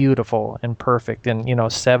beautiful and perfect.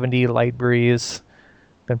 And, 70 light breeze.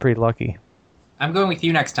 Been pretty lucky. I'm going with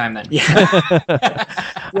you next time, then. Yeah.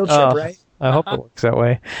 Field trip, right? I hope it works that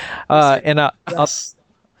way. And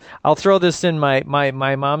I'll throw this in. My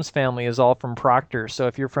mom's family is all from Proctor, so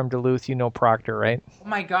if you're from Duluth, you know Proctor, right? Oh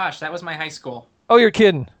my gosh, that was my high school. Oh, you're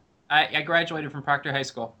kidding. I graduated from Proctor High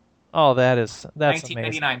School. Oh, that's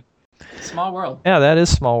 1999. Amazing. Small world. Yeah, that is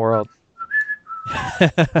small world.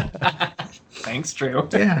 Thanks, Drew.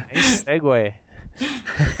 Yeah. Nice segue.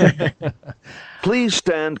 Please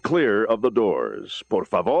stand clear of the doors. Por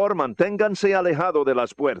favor, manténganse alejado de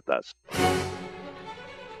las puertas.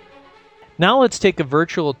 Now let's take a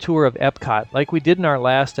virtual tour of Epcot, like we did in our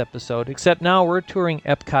last episode, except now we're touring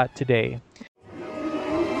Epcot today.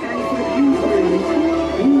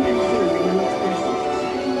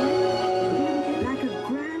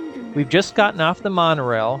 We've just gotten off the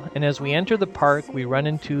monorail, and as we enter the park, we run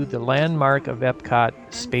into the landmark of Epcot,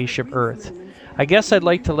 Spaceship Earth. I guess I'd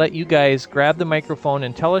like to let you guys grab the microphone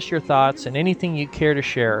and tell us your thoughts and anything you care to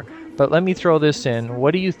share. But let me throw this in.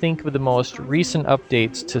 What do you think of the most recent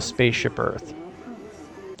updates to Spaceship Earth?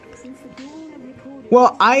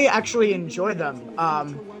 Well, I actually enjoy them.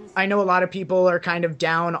 I know a lot of people are kind of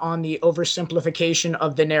down on the oversimplification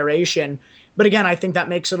of the narration. But again, I think that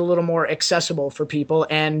makes it a little more accessible for people.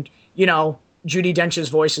 And, Judi Dench's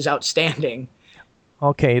voice is outstanding.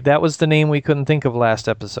 Okay, that was the name we couldn't think of last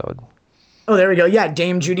episode. Oh, there we go. Yeah,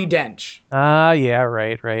 Dame Judi Dench. Ah, yeah,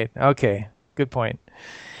 right. Okay, good point.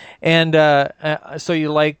 And so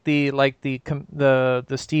you like the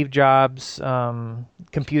Steve Jobs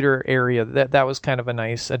computer area. That was kind of a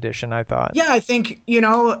nice addition, I thought. Yeah, I think,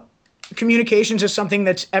 communications is something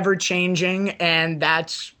that's ever changing, and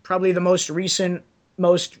that's probably the most recent,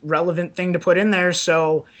 most relevant thing to put in there.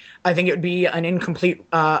 So I think it would be an incomplete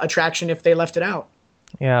attraction if they left it out.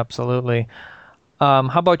 Yeah, absolutely. How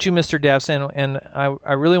about you, Mr. Daffs? And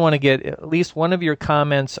I really want to get at least one of your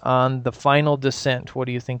comments on the final descent. What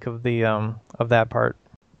do you think of the of that part?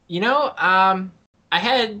 I'm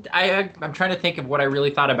trying to think of what I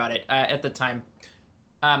really thought about it at the time.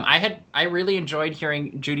 I really enjoyed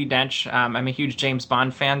hearing Judi Dench. I'm a huge James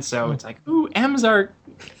Bond fan, so it's like, ooh, M's our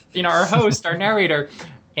host, our narrator,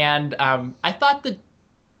 and I thought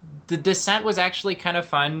the descent was actually kind of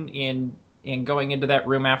fun in going into that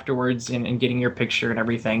room afterwards and getting your picture and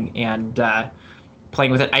everything and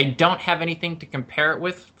playing with it. I don't have anything to compare it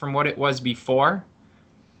with from what it was before,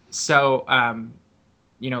 so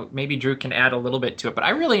maybe Drew can add a little bit to it. But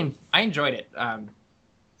I enjoyed it.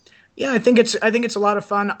 Yeah, I think it's a lot of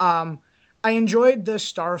fun. I enjoyed the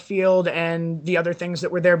Starfield and the other things that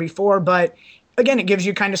were there before, but again, it gives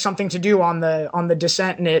you kind of something to do on the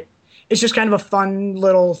descent, and it's just kind of a fun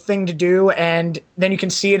little thing to do, and then you can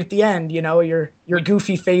see it at the end, your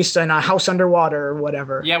goofy face in a house underwater or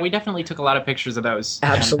whatever. Yeah, we definitely took a lot of pictures of those.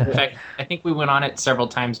 Absolutely. In fact, I think we went on it several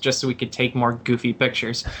times just so we could take more goofy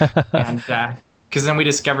pictures. And because then we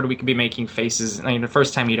discovered we could be making faces. The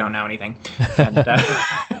first time you don't know anything. And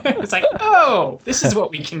it's like, oh, this is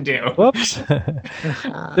what we can do. Whoops.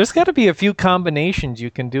 There's got to be a few combinations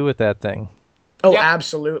you can do with that thing. Oh, yeah.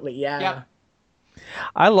 Absolutely, yeah. Yeah.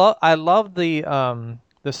 I love the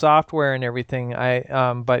software and everything.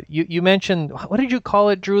 But you mentioned, what did you call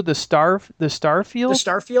it, Drew? The Starfield? The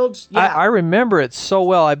Starfields? Yeah. I remember it so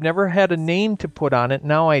well. I've never had a name to put on it.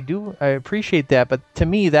 Now I do. I appreciate that. But to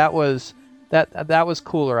me, that was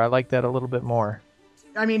cooler. I like that a little bit more.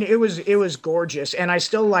 I mean, it was gorgeous, and I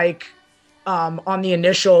still like on the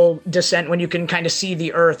initial descent when you can kind of see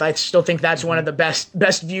the Earth. I still think that's one of the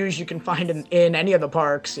best views you can find in any of the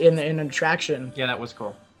parks in an attraction. Yeah, that was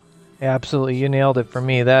cool. Yeah, absolutely, you nailed it for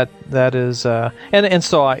me. That is, and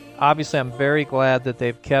so I'm very glad that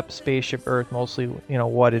they've kept Spaceship Earth mostly,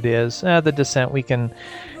 what it is. The descent we can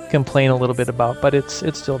complain a little bit about, but it's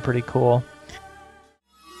still pretty cool.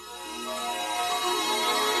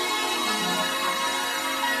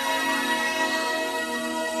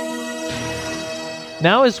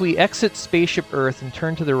 Now as we exit Spaceship Earth and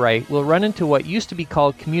turn to the right, we'll run into what used to be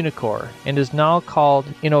called Communicore and is now called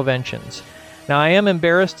Innoventions. Now I am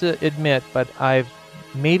embarrassed to admit, but I've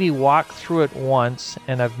maybe walked through it once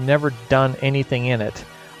and I've never done anything in it.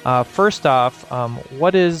 First off,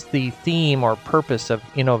 what is the theme or purpose of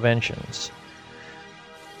Innoventions?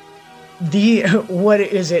 What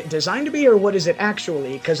is it designed to be, or what is it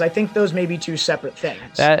actually? Because I think those may be two separate things.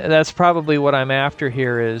 That's probably what I'm after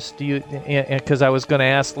here. Is because I was going to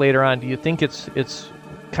ask later on. Do you think it's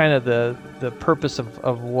kind of the purpose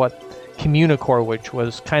of what Communicore, which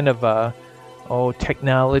was kind of a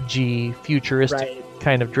technology futuristic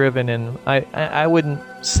kind of driven, and I wouldn't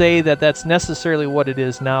say that that's necessarily what it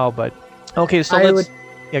is now. But okay, so go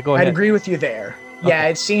ahead. I'd agree with you there. Okay. Yeah,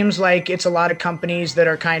 it seems like it's a lot of companies that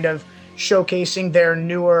are kind of showcasing their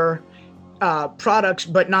newer products,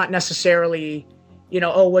 but not necessarily,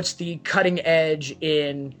 what's the cutting edge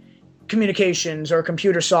in communications or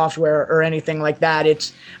computer software or anything like that.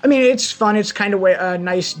 It's fun. It's kind of a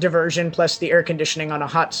nice diversion. Plus, the air conditioning on a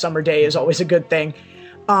hot summer day is always a good thing.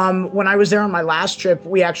 When I was there on my last trip,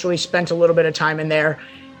 we actually spent a little bit of time in there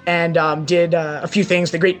and did a few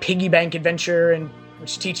things. The Great Piggy Bank Adventure,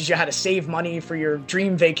 which teaches you how to save money for your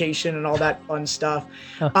dream vacation and all that fun stuff.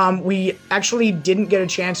 We actually didn't get a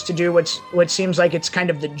chance to do what seems like it's kind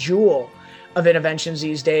of the jewel of Innoventions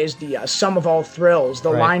these days, the Sum of All Thrills. The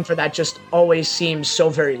line for that just always seems so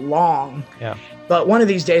very long. Yeah. But one of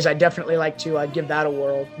these days, I'd definitely like to give that a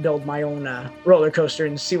whirl, build my own roller coaster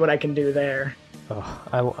and see what I can do there.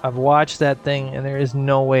 Oh, I've watched that thing, and there is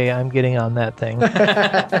no way I'm getting on that thing.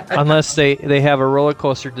 Unless they have a roller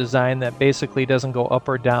coaster design that basically doesn't go up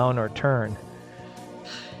or down or turn.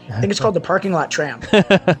 I think it's called the Parking Lot Tramp.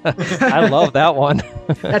 I love that one.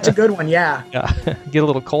 That's a good one, yeah. Yeah, get a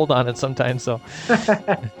little cold on it sometimes. So,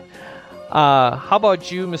 how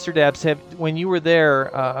about you, Mr. Dabbs? When you were there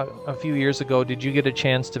a few years ago, did you get a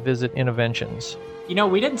chance to visit Innoventions?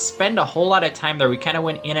 We didn't spend a whole lot of time there. We kind of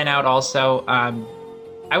went in and out also.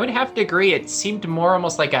 I would have to agree. It seemed more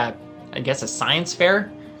almost like a science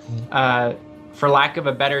fair, for lack of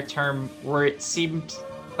a better term, where it seemed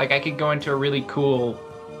like I could go into a really cool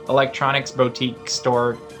electronics boutique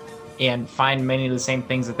store and find many of the same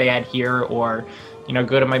things that they had here, or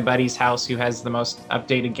go to my buddy's house who has the most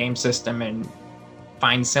updated game system and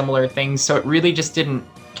find similar things. So it really just didn't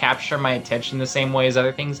capture my attention the same way as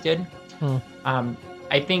other things did.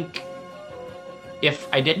 I think if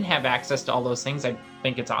I didn't have access to all those things, I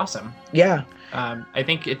think it's awesome. Yeah. I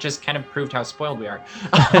think it just kind of proved how spoiled we are.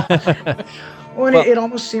 Well, it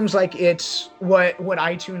almost seems like it's what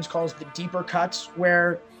iTunes calls the deeper cuts,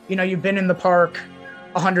 where you've been in the park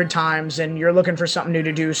 100 times and you're looking for something new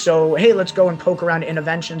to do. So hey, let's go and poke around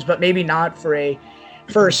Innoventions, but maybe not for a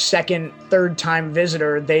first, second, third time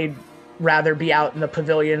visitor. They'd rather be out in the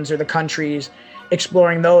pavilions or the countries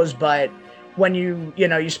exploring those. But when you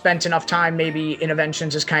spent enough time, maybe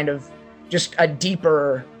Innoventions is kind of just a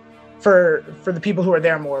deeper for the people who are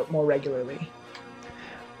there more regularly.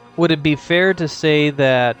 Would it be fair to say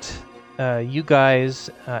that you guys,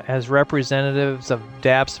 as representatives of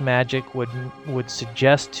DAPS Magic, would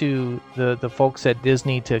suggest to the folks at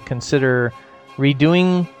Disney to consider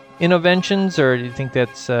redoing Innoventions, or do you think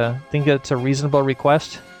that's a reasonable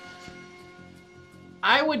request?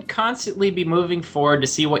 I would constantly be moving forward to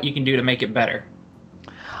see what you can do to make it better.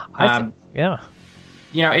 Yeah.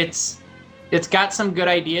 It's got some good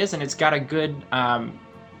ideas, and it's got a good.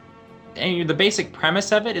 And the basic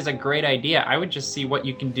premise of it is a great idea. I would just see what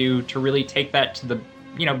you can do to really take that to the,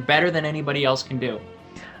 better than anybody else can do.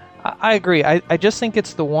 I agree. I just think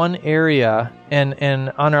it's the one area, and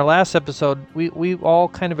on our last episode, we all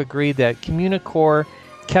kind of agreed that Communicore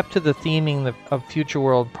kept to the theming of Future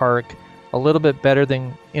World Park a little bit better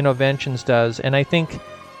than Innoventions does. And I think,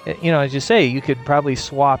 as you say, you could probably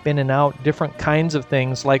swap in and out different kinds of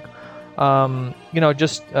things, like, I'd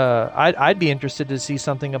be interested to see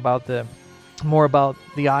something about more about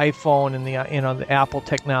the iPhone and the Apple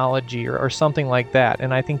technology or something like that.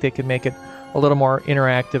 And I think they could make it a little more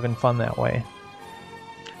interactive and fun that way.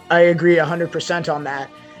 I agree 100% on that.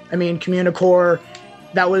 I mean, Communicore,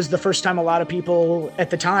 that was the first time a lot of people at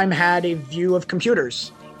the time had a view of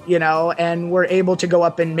computers, and were able to go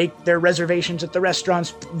up and make their reservations at the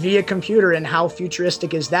restaurants via computer. And how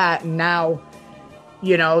futuristic is that? And now,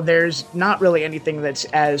 there's not really anything that's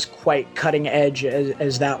as quite cutting edge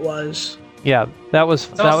as that was. Yeah, that was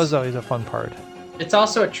always a fun part. It's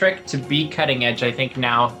also a trick to be cutting edge, I think,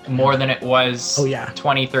 now more than it was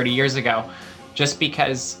 20, 30 years ago. Just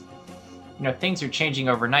because, things are changing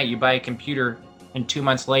overnight. You buy a computer and 2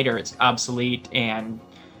 months later it's obsolete, and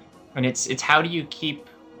it's how do you keep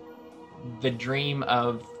the dream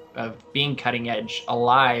of being cutting edge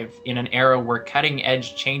alive in an era where cutting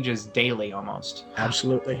edge changes daily almost.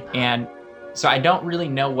 Absolutely. And so I don't really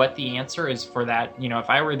know what the answer is for that. If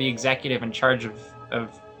I were the executive in charge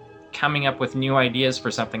of coming up with new ideas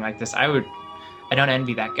for something like this, I don't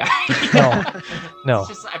envy that guy. No. It's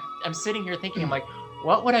just, I'm sitting here thinking, I'm like,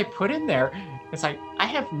 what would I put in there? It's like, I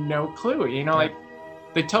have no clue. Like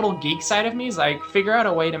the total geek side of me is like, figure out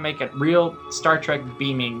a way to make a real Star Trek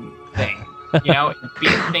beaming thing.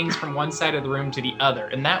 Beam things from one side of the room to the other,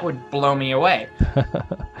 and that would blow me away.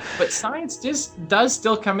 But science just does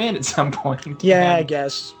still come in at some point. Yeah, I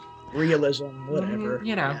guess. Realism, whatever.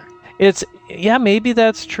 Maybe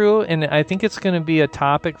that's true, and I think it's going to be a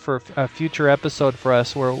topic for a future episode for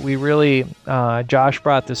us, where we really, Josh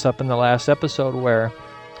brought this up in the last episode, where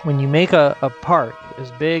when you make a park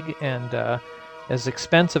as big and as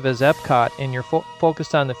expensive as Epcot, and you're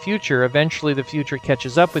focused on the future, eventually the future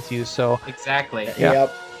catches up with you. So exactly. Yeah.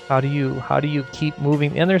 Yep. How do you keep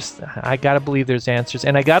moving? And I gotta believe there's answers,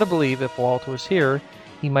 and I gotta believe if Walt was here,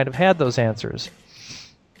 he might have had those answers.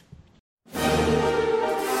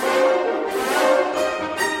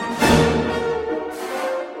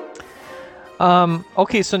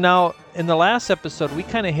 Okay, so now in the last episode, we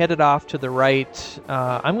kind of headed off to the right.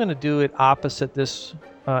 I'm going to do it opposite this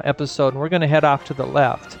episode, and we're going to head off to the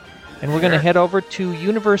left. And we're going to head over to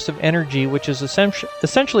Universe of Energy, which is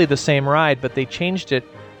essentially the same ride, but they changed it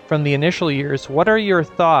from the initial years. What are your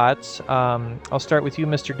thoughts? I'll start with you,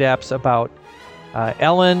 Mr. Daps, about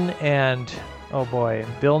Ellen and, oh boy,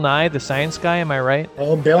 Bill Nye, the science guy, am I right?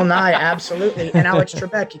 Oh, Bill Nye, absolutely. And Alex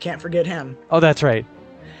Trebek, you can't forget him. Oh, that's right.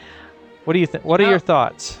 What do you think? What are your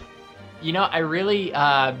thoughts? I really,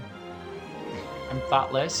 I'm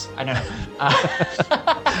thoughtless. I don't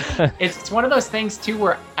know. It's one of those things too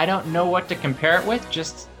where I don't know what to compare it with.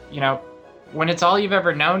 Just when it's all you've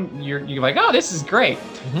ever known, you're like, oh, this is great.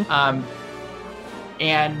 Mm-hmm.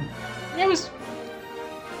 And it was,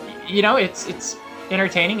 it's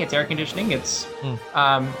entertaining. It's air conditioning. It's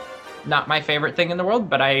not my favorite thing in the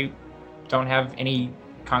world, but I don't have any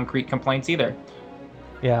concrete complaints either.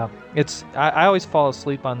 Yeah, I always fall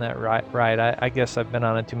asleep on that ride. I guess I've been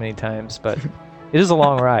on it too many times, but It is a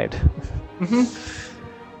long ride. Mm-hmm.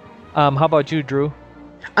 How about you, Drew?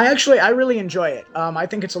 I really enjoy it. I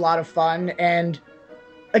think it's a lot of fun. And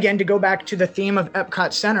again, to go back to the theme of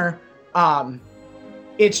Epcot Center,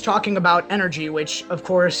 it's talking about energy, which of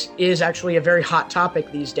course is actually a very hot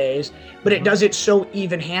topic these days, but it does it so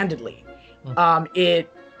even-handedly.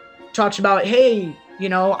 It talks about, hey,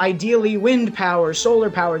 ideally wind power, solar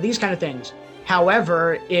power, these kind of things.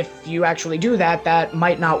 However, if you actually do that, that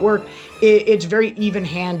might not work. It's very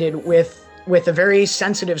even-handed with a very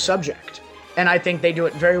sensitive subject. And I think they do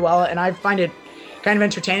it very well, and I find it kind of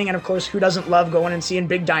entertaining. And of course, who doesn't love going and seeing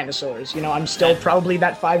big dinosaurs? I'm still probably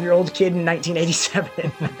that 5-year-old kid in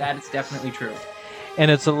 1987. That is definitely true.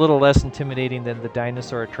 And it's a little less intimidating than the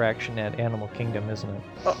dinosaur attraction at Animal Kingdom, isn't it?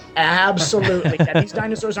 Oh, absolutely. Yeah, these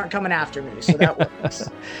dinosaurs aren't coming after me, so that works.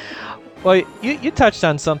 Well, you touched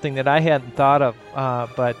on something that I hadn't thought of,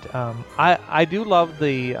 but I do love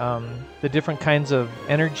the different kinds of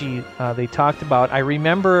energy they talked about. I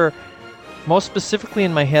remember most specifically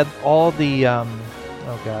in my head all the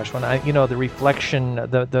the reflection,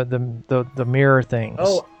 the mirror things.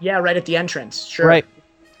 Oh yeah, right at the entrance. Sure. Right,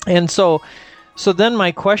 and so then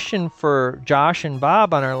my question for Josh and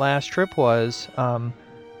Bob on our last trip was,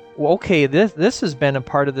 okay, this has been a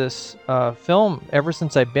part of this film ever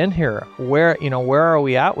since I've been here. Where are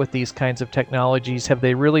we at with these kinds of technologies? Have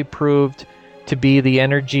they really proved to be the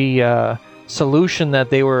energy solution that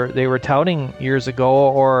they were touting years ago,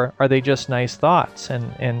 or are they just nice thoughts?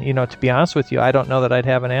 And to be honest with you, I don't know that I'd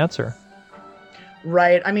have an answer.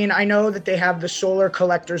 Right. I mean, I know that they have the solar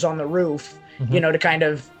collectors on the roof, to kind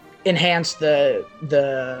of enhance the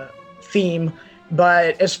theme.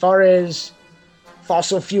 But as far as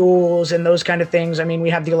fossil fuels and those kind of things, I mean, we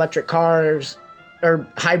have the electric cars, or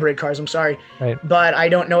hybrid cars, I'm sorry. Right. But I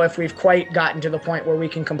don't know if we've quite gotten to the point where we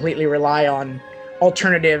can completely rely on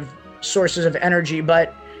alternative sources of energy.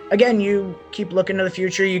 But again, you keep looking to the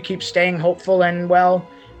future, you keep staying hopeful, and well,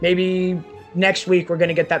 maybe next week we're going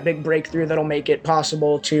to get that big breakthrough that'll make it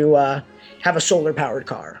possible to have a solar powered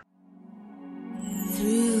car.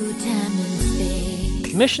 Through time and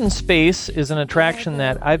space. Mission Space is an attraction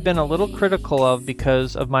that I've been a little critical of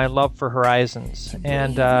because of my love for Horizons.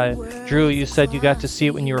 And Drew, you said you got to see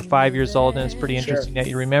it when you were 5 years old, and it's pretty interesting that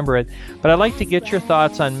you remember it. But I'd like to get your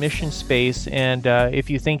thoughts on Mission Space, and if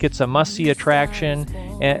you think it's a must-see attraction,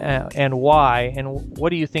 and why, and what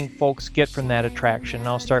do you think folks get from that attraction? And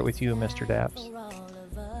I'll start with you, Mr. Daps.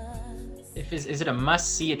 Is it a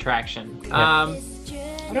must-see attraction? Yeah.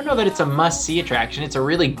 I don't know that it's a must-see attraction. It's a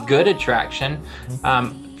really good attraction.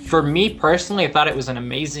 For me personally, I thought it was an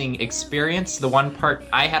amazing experience. The one part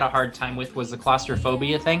I had a hard time with was the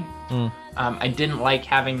claustrophobia thing. I didn't like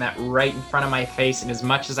having that right in front of my face, and as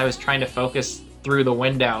much as I was trying to focus through the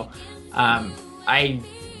window, I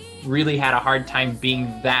really had a hard time being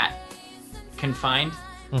that confined.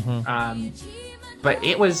 But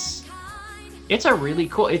it's a really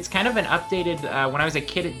cool, it's kind of an updated, when I was a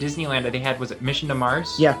kid at Disneyland, they had, was it Mission to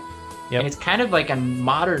Mars? Yeah. Yep. And it's kind of like a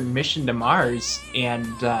modern Mission to Mars,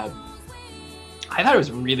 and I thought it was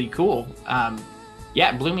really cool.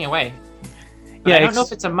 It blew me away. But I don't know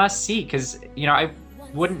if it's a must-see, because, I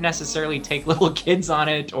wouldn't necessarily take little kids on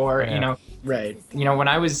it, or, Right. When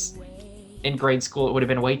I was in grade school, it would have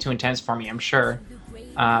been way too intense for me, I'm sure.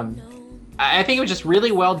 I think it was just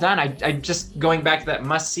really well done. I just, going back to that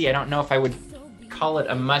must-see, I don't know if I would call it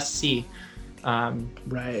a must-see.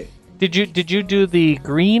 Right. Did you do the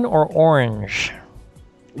green or orange?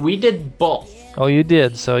 We did both. Oh, you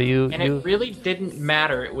did. So it really didn't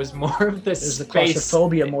matter. It was more of the There's the space.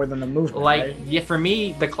 claustrophobia more than the movement. Right? Yeah, for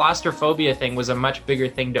me, the claustrophobia thing was a much bigger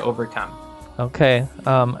thing to overcome. Okay,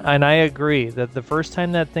 and I agree that the first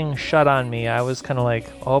time that thing shut on me, I was kind of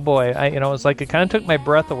like, oh boy, it was like it kind of took my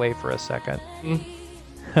breath away for a second.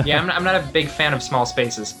 Yeah, I'm not a big fan of small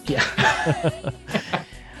spaces. Yeah.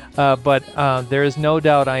 But there is no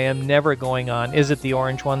doubt I am never going on. Is it the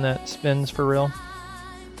orange one that spins for real?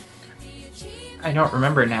 I don't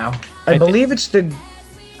remember now. I believe it's the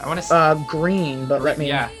I want to green, but let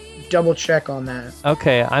me double check on that.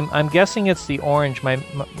 Okay, I'm guessing it's the orange.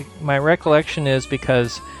 My recollection is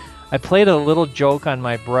because I played a little joke on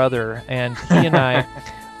my brother, and he and I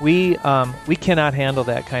we cannot handle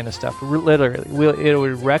that kind of stuff. Literally, it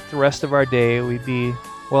would wreck the rest of our day. We'd be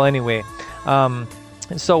anyway.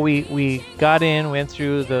 So we got in, went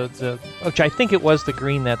through the which I think it was the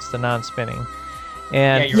green that's the non-spinning.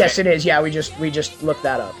 And yes, it is. Yeah, we just looked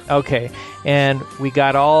that up. Okay, and we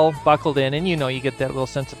got all buckled in, and you get that little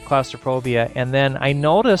sense of claustrophobia. And then I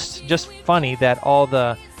noticed, just funny, that all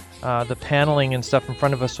the paneling and stuff in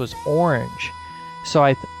front of us was orange. So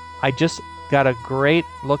I just got a great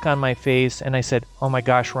look on my face, and I said, "Oh my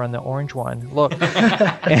gosh, we're on the orange one. Look."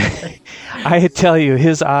 And I tell you,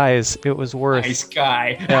 his eyes, it was worth. Nice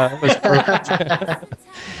guy. Yeah, it was perfect.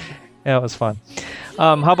 Yeah, it was fun.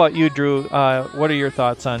 How about you, Drew? What are your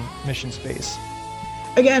thoughts on Mission Space?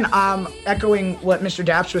 Again, echoing what Mr.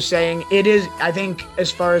 Daps was saying, it is, I think,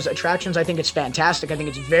 as far as attractions, I think it's fantastic. I think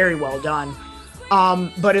it's very well done.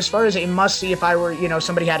 But as far as a must-see, if I were,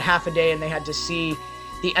 somebody had half a day and they had to see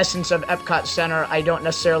the essence of Epcot Center, I don't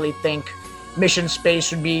necessarily think Mission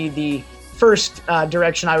Space would be the first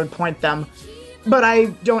direction I would point them. But I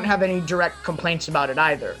don't have any direct complaints about it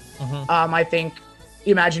either. Mm-hmm. I think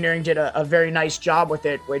Imagineering did a very nice job with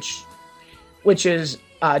it, which is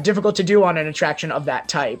difficult to do on an attraction of that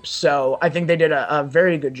type. So I think they did a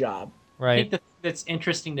very good job. Right. I think the thing that's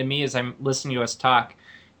interesting to me as I'm listening to us talk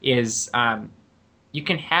is you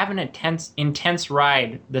can have an intense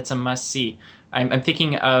ride that's a must-see. I'm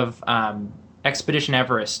thinking of Expedition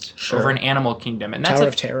Everest over in Animal Kingdom. And that's Tower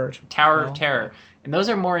of Terror. Tower of Terror. And those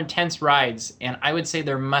are more intense rides, and I would say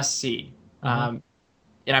they're must-see. Mm-hmm.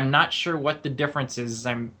 And I'm not sure what the difference is as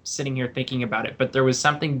I'm sitting here thinking about it, but there was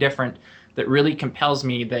something different that really compels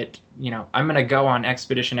me that, I'm going to go on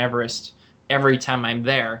Expedition Everest every time I'm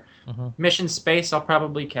there. Mm-hmm. Mission Space, I'll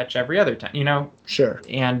probably catch every other time, Sure.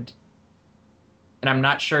 And I'm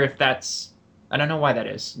not sure if that's, I don't know why that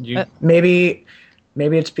is. Maybe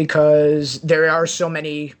it's because there are so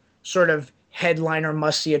many sort of headliner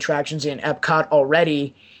must-see attractions in Epcot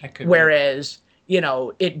already, whereas,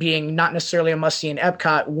 it being not necessarily a must-see in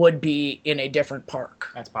Epcot would be in a different park.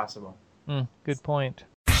 That's possible. Good point.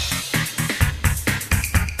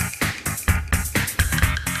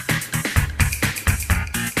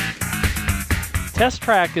 Test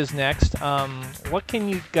Track is next. What can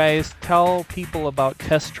you guys tell people about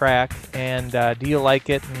Test Track, and do you like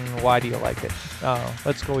it, and why do you like it?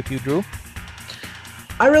 Let's go with you, Drew.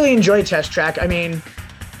 I really enjoy Test Track. I mean,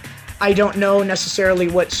 I don't know necessarily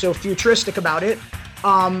what's so futuristic about it,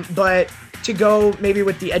 but to go maybe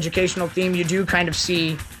with the educational theme, you do kind of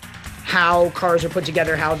see how cars are put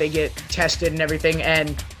together, how they get tested and everything,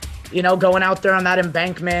 and, going out there on that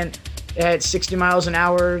embankment at 60 miles an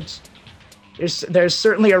hour, there's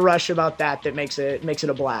certainly a rush about that makes it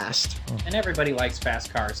a blast. And everybody likes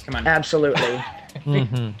fast cars. Come on. Absolutely.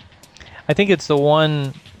 Mm-hmm. I think it's the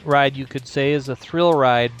one ride you could say is a thrill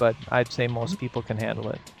ride, but I'd say most people can handle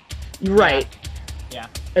it. Right. Yeah.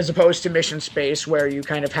 As opposed to Mission Space, where you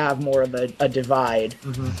kind of have more of a divide.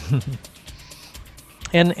 Mm-hmm.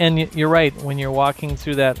 And you're right, when you're walking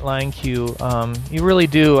through that line queue, you really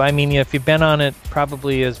do. I mean, if you've been on it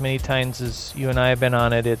probably as many times as you and I have been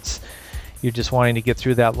on it, you're just wanting to get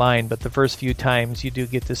through that line. But the first few times, you do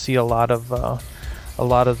get to see a lot of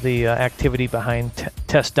the activity behind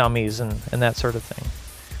test dummies and that sort of thing.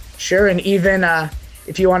 Sure, and even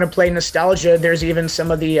if you want to play nostalgia, there's even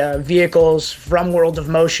some of the vehicles from World of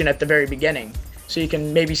Motion at the very beginning, so you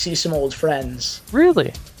can maybe see some old friends.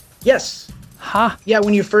 Really? Yes. Ha! Yeah,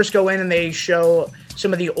 when you first go in and they show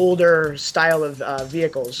some of the older style of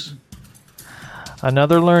vehicles.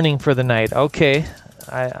 Another learning for the night. Okay.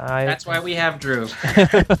 That's why we have Drew.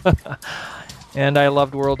 And I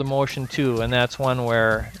loved World of Motion too, and that's one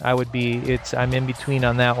where I'm in between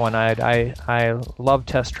on that one. I love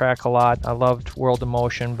Test Track a lot. I loved World of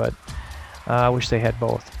Motion, but I wish they had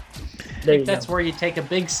both. I think that's where you take a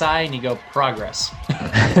big sigh and you go, progress.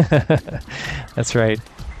 That's right.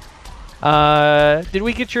 Did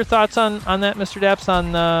we get your thoughts on that, Mr. Daps?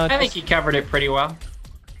 I think he covered it pretty well.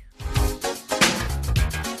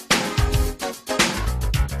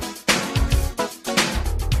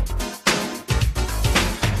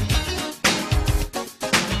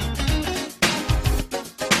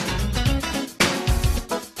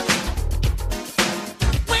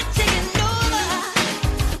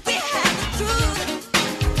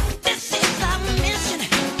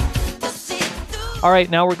 All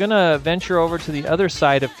right, now we're going to venture over to the other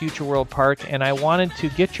side of Future World Park, and I wanted to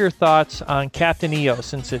get your thoughts on Captain EO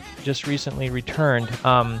since it just recently returned.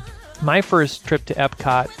 My first trip to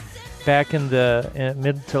Epcot back in the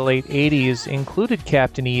mid to late 80s included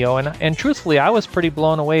Captain EO, and truthfully, I was pretty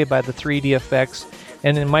blown away by the 3D effects,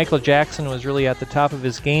 and then Michael Jackson was really at the top of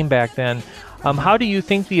his game back then. How do you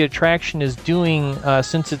think the attraction is doing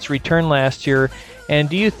since its return last year? And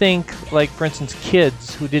do you think, like, for instance,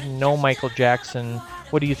 kids who didn't know Michael Jackson,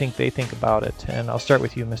 what do you think they think about it? And I'll start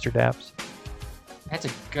with you, Mr. Daps. That's a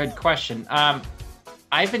good question.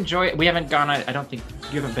 I've enjoyed. We haven't gone on. I don't think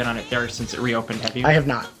you haven't been on it there since it reopened, have you? I have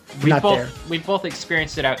not. We've both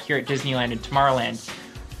experienced it out here at Disneyland and Tomorrowland,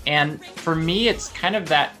 and for me, it's kind of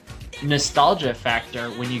that nostalgia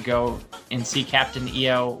factor when you go and see Captain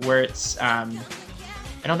EO, where it's I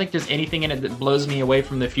don't think there's anything in it that blows me away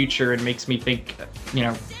from the future and makes me think,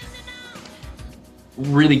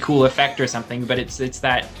 really cool effect or something. But it's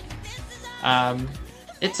that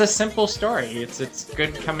it's a simple story. It's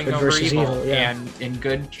good coming Good over versus evil, evil, yeah. and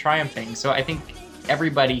good triumphing. So I think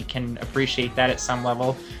everybody can appreciate that at some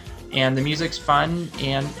level. And the music's fun,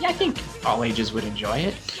 and yeah, I think all ages would enjoy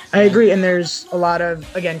it. I agree, and there's a lot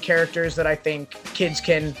of, again, characters that I think kids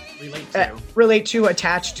can Relate to.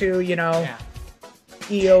 attach to, Yeah.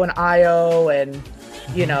 EO and IO and,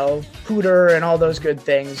 Hooter and all those good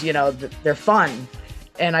things, they're fun.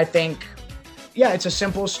 And I think, yeah, it's a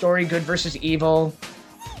simple story, good versus evil,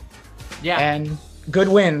 Yeah, and good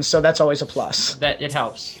wins, so that's always a plus. that it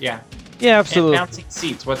helps. Yeah, Yeah, and absolutely. bouncing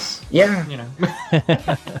seats. What's Yeah.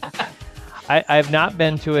 I've not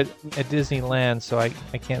been to it at Disneyland, so I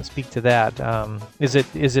can't speak to that. Is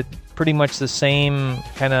it pretty much the same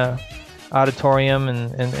kind of auditorium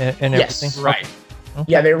and Yes. everything? Right.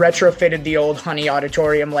 Yeah, they retrofitted the old Honey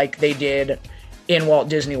Auditorium like they did in Walt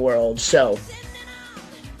Disney World, so...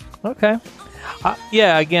 Okay.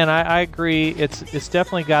 Yeah, again, I agree. It's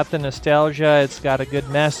definitely got the nostalgia. It's got a good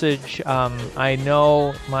message. I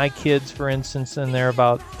know my kids, for instance, and they're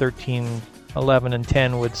about 13, 11, and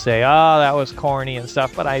 10, would say, "Oh, that was corny" and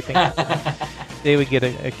stuff. But I think they would get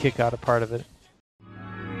a kick out of part of it.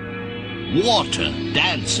 Water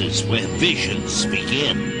dances where visions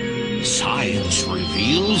begin. Science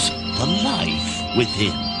reveals the life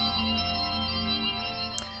within.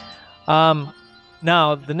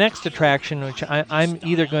 Now, the next attraction, which I'm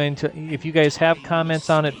either going to, if you guys have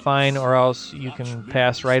comments on it, fine, or else you can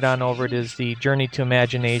pass right on over it, is the Journey to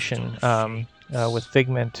Imagination with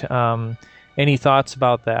Figment. Any thoughts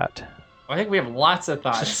about that? I think we have lots of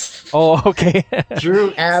thoughts. Oh, okay.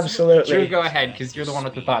 Drew, Absolutely. Drew, go ahead, because you're the one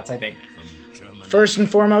with the thoughts, I think. First and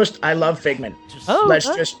foremost, I love Figment. Oh, Let's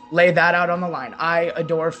huh? just lay that out on the line. I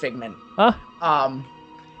adore Figment. Huh?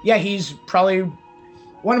 Yeah, he's probably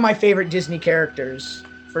one of my favorite Disney characters,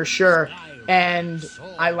 for sure. And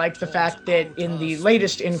I like the fact that in the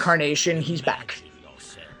latest incarnation, he's back.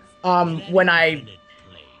 When I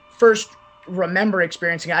first remember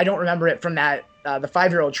experiencing it, I don't remember it from that the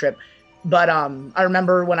 5-year-old trip, but I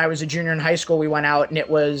remember when I was a junior in high school, we went out and it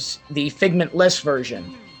was the Figment-less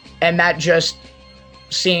version. And that just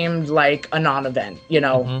seemed like a non-event, Hard to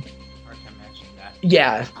imagine that.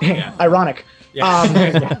 Yeah, ironic.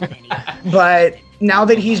 Yeah. But now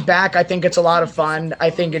that he's back, I think it's a lot of fun.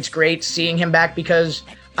 I think it's great seeing him back because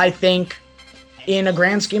I think in a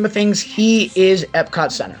grand scheme of things, he is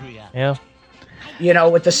Epcot Center. Yeah.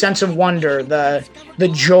 With the sense of wonder,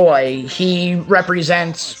 the joy, he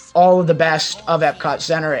represents all of the best of Epcot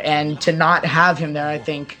Center. And to not have him there, I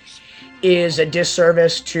think, is a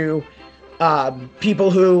disservice to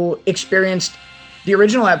people who experienced the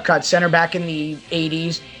original Epcot Center back in the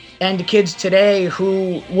 80s and to kids today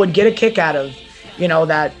who would get a kick out of,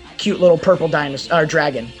 that cute little purple dinosaur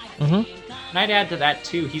dragon. Mm-hmm. And I'd add to that,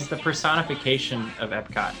 too, he's the personification of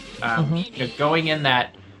Epcot. Going in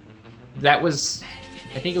that was,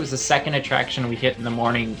 I think it was the second attraction we hit in the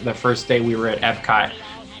morning, the first day we were at Epcot.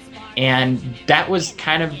 And that was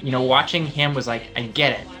kind of, watching him was like, I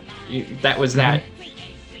get it. That was that.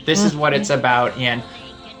 This is what it's about.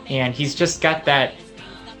 And he's just got that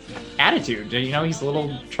attitude. He's a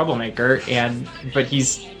little troublemaker, but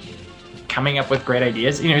he's coming up with great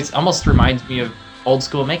ideas. It almost reminds me of old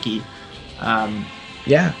school Mickey.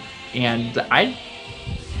 Yeah. And I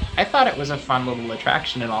thought it was a fun little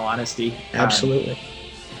attraction, in all honesty. Absolutely.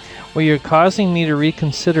 Well, you're causing me to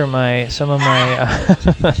reconsider some of my.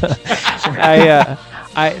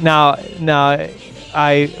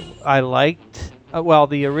 I liked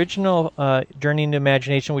the original Journey into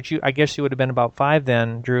Imagination, which I guess you would have been about 5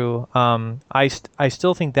 then, Drew. I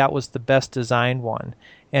still think that was the best designed one.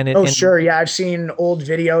 Sure, yeah, I've seen old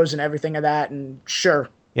videos and everything of that, and sure.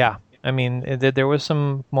 Yeah, I mean, there was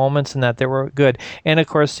some moments in that were good, and of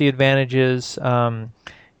course the advantage is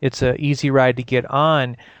it's an easy ride to get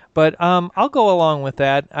on. But I'll go along with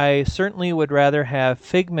that. I certainly would rather have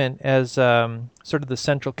Figment as sort of the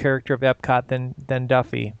central character of Epcot than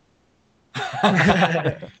Duffy.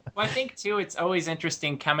 Well, I think, too, it's always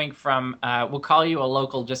interesting coming from, we'll call you a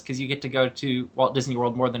local just because you get to go to Walt Disney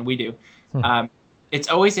World more than we do. It's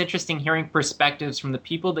always interesting hearing perspectives from the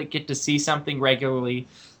people that get to see something regularly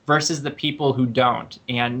versus the people who don't.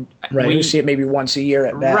 And we see it maybe once a year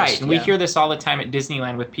at best. Right, and we hear this all the time at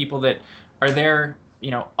Disneyland with people that are there,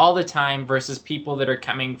 all the time versus people that are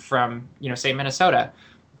coming from, say, Minnesota.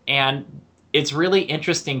 And it's really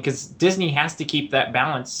interesting because Disney has to keep that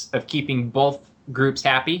balance of keeping both groups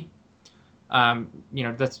happy.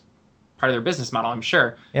 That's part of their business model, I'm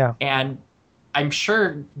sure. Yeah. And I'm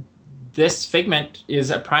sure this Figment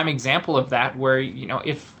is a prime example of that, where, you know,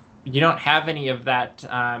 if you don't have any of that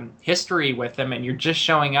history with them and you're just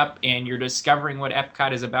showing up and you're discovering what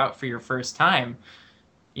Epcot is about for your first time,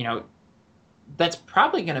 you know, that's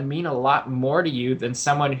probably going to mean a lot more to you than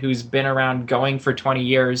someone who's been around going for 20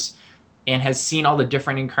 years and has seen all the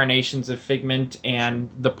different incarnations of Figment and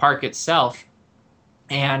the park itself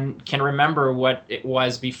and can remember what it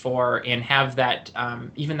was before and have that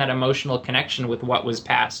even that emotional connection with what was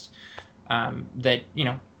past that, you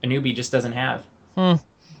know, a newbie just doesn't have.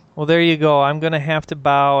 Well, there you go. I'm going to have to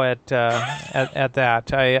bow at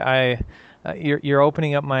that. You're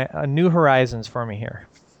opening up my new horizons for me here.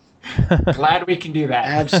 Glad we can do that.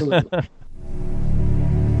 Absolutely.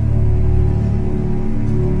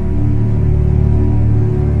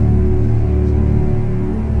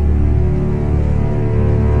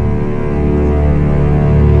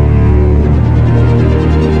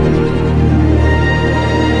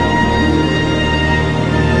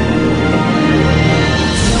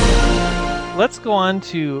 Let's go on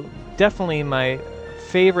to definitely my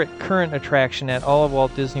favorite current attraction at all of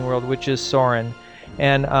Walt Disney World, which is Soarin'.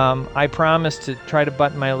 And I promise to try to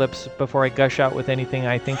button my lips before I gush out with anything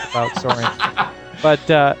I think about Soarin'. But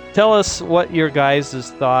tell us what your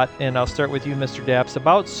guys' thought, and I'll start with you, Mr. Daps,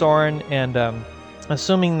 about Soarin', and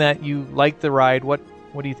assuming that you like the ride, what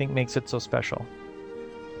do you think makes it so special?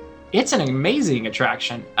 It's an amazing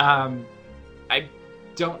attraction. I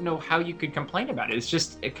don't know how you could complain about it. It's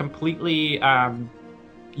just a completely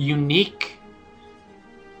unique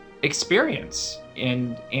experience,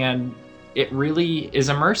 and it really is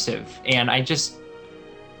immersive. And I just,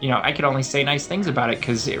 you know, I could only say nice things about it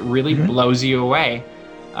because it really blows you away.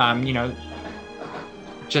 You know,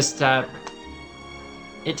 just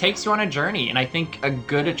it takes you on a journey, and I think a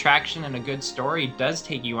good attraction and a good story does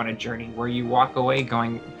take you on a journey where you walk away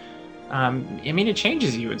going, I mean, it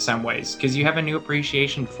changes you in some ways because you have a new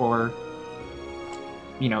appreciation for,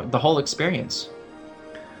 you know, the whole experience.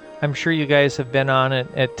 I'm sure you guys have been on it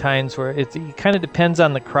at times where it kind of depends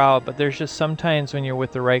on the crowd, but there's just sometimes when you're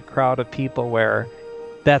with the right crowd of people where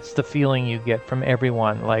that's the feeling you get from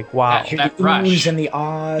everyone. Like, wow. That the rush. oohs and the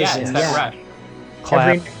ahs. Yeah, it's and that rush.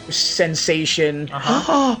 Clap. every new sensation.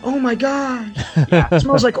 Uh-huh. Oh my gosh. Yeah. It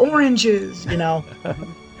smells like oranges, you know.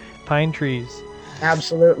 Pine trees.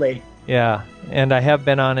 Absolutely. Yeah, and I have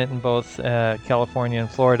been on it in both California and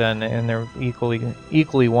Florida, and they're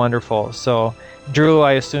equally wonderful. So, Drew,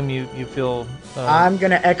 I assume you feel... I'm going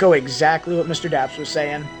to echo exactly what Mr. Daps was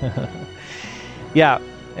saying. Yeah,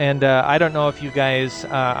 and I don't know if you guys...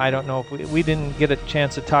 I don't know if we didn't get a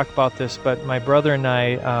chance to talk about this, but my brother and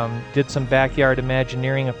I did some backyard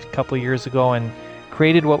Imagineering a couple of years ago and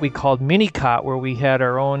created what we called Minicot, where we had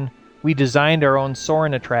our own... We designed our own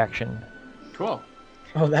Soarin' attraction. Cool.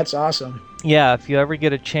 Oh, that's awesome. Yeah, if you ever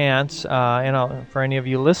get a chance, and for any of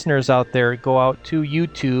you listeners out there, go out to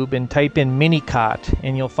YouTube and type in Minicot,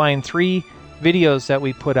 and you'll find 3 videos that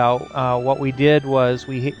we put out. What we did was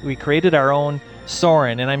we created our own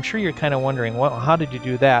Soarin', and I'm sure you're kind of wondering, well, how did you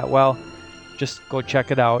do that? Well, just go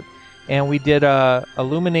check it out. And we did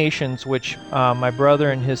illuminations, which my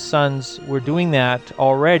brother and his sons were doing that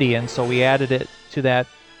already, and so we added it to that.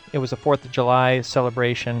 It was a 4th of July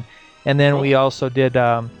celebration. And then we also did,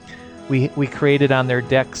 we created on their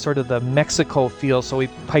deck sort of the Mexico feel, so we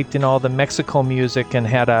piped in all the Mexico music and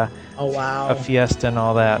had a fiesta and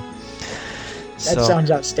all that. That sounds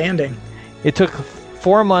outstanding. It took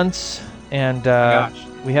 4 months, and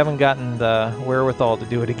we haven't gotten the wherewithal to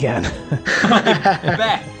do it again. I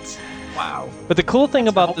bet. Wow. But the cool thing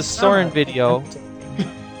about the Soarin' video,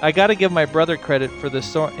 I got to give my brother credit for the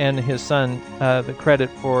and his son the credit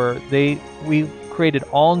for we created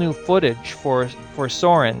all new footage for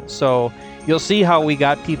Soarin'. So you'll see how we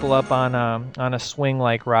got people up on a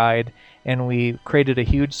swing-like ride, and we created a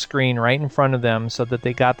huge screen right in front of them so that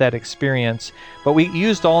they got that experience. But we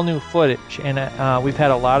used all new footage, and we've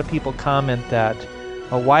had a lot of people comment that,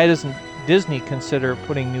 why doesn't Disney consider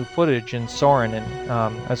putting new footage in Soarin'? And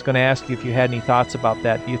I was going to ask you if you had any thoughts about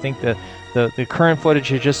that. Do you think the current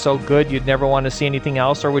footage is just so good you'd never want to see anything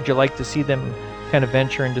else, or would you like to see them kind of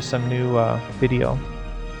venture into some new video?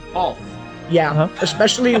 Both. Yeah,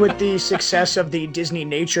 especially with the success of the Disney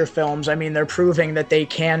nature films. I mean, they're proving that they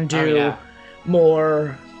can do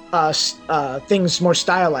more things more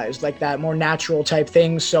stylized like that, more natural type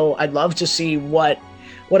things. So I'd love to see what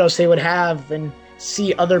else they would have and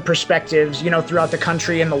see other perspectives, throughout the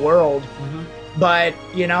country and the world. Mm-hmm. But,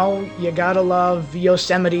 you gotta love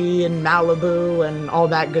Yosemite and Malibu and all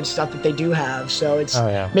that good stuff that they do have. So it's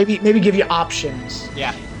maybe give you options.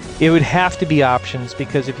 Yeah. it would have to be options,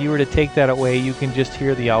 because if you were to take that away, you can just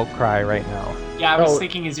hear the outcry right now. Yeah, I was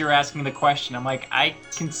thinking as you were asking the question, I'm like, I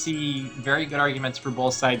can see very good arguments for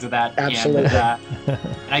both sides of that. Absolutely. And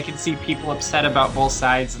I can see people upset about both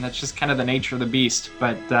sides, and that's just kind of the nature of the beast.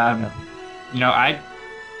 But,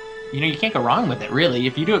 you can't go wrong with it, really.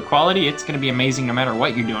 If you do it quality, it's going to be amazing no matter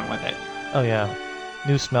what you're doing with it. Oh, yeah.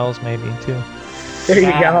 New smells, maybe, too. There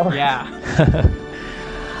you go. Yeah.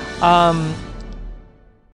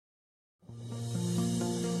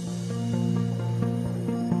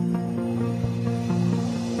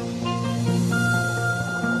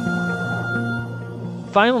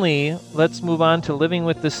 Finally, let's move on to Living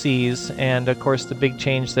with the Seas, and of course the big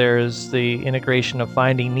change there is the integration of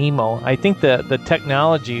Finding Nemo. I think the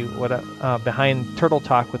technology behind Turtle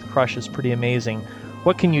Talk with Crush is pretty amazing.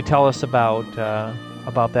 What can you tell us about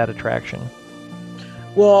that attraction?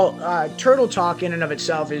 Well, Turtle Talk in and of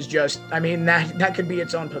itself is just, that could be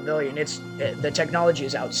its own pavilion. The technology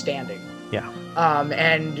is outstanding. Yeah.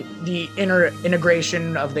 And the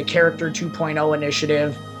integration of the Character 2.0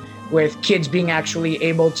 initiative, with kids being actually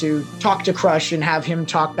able to talk to Crush and have him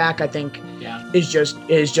talk back, I think is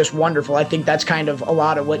just wonderful. I think that's kind of a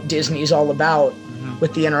lot of what Disney's all about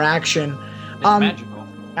with the interaction. It's magical.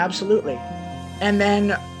 Absolutely. And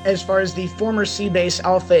then as far as the former Sea Base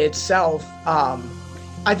Alpha itself,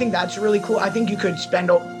 I think that's really cool. I think you could spend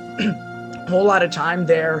a whole lot of time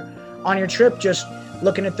there on your trip just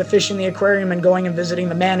looking at the fish in the aquarium and going and visiting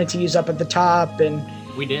the manatees up at the top. And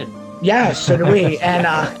we did. Yeah, so do we. And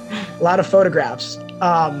a lot of photographs.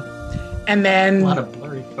 And then... A lot of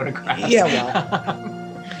blurry photographs. Yeah,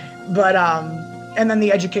 well. But, and then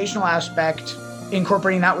the educational aspect,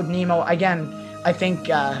 incorporating that with Nemo, again, I think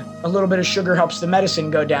a little bit of sugar helps the medicine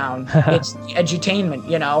go down. It's the edutainment,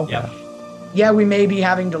 Yeah. Yeah, we may be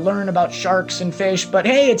having to learn about sharks and fish, but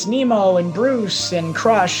hey, it's Nemo and Bruce and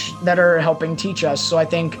Crush that are helping teach us. So I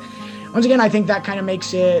think, once again, that kind of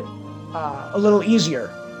makes it a little easier.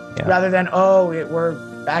 Yeah. Rather than,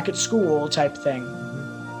 we're back at school type thing.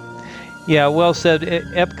 Yeah, well said.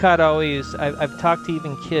 Epcot always, I've talked to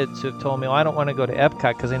even kids who have told me, I don't want to go to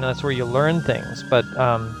Epcot because I know that's where you learn things. But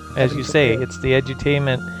as you say, it's the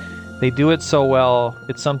edutainment. They do it so well.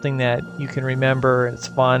 It's something that you can remember. It's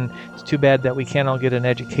fun. It's too bad that we can't all get an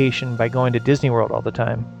education by going to Disney World all the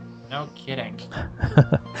time. No kidding.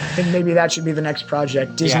 I think maybe that should be the next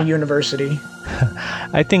project, Disney University.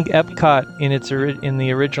 I think Epcot in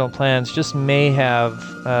the original plans just may have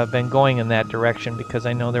been going in that direction, because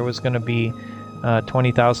I know there was going to be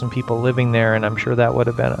 20,000 people living there, and I'm sure that would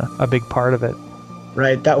have been a big part of it.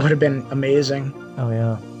 Right, that would have been amazing. Oh,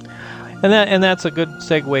 yeah. And that's a good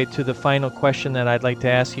segue to the final question that I'd like to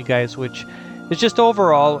ask you guys, which is just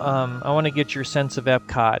overall, I want to get your sense of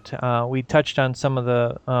Epcot. We touched on some of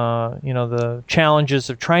the, the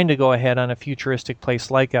challenges of trying to go ahead on a futuristic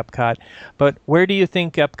place like Epcot. But where do you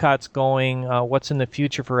think Epcot's going? What's in the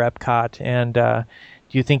future for Epcot? And do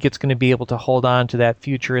you think it's going to be able to hold on to that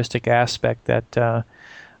futuristic aspect that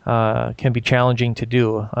can be challenging to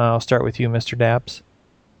do? I'll start with you, Mr. Daps.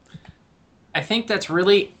 I think that's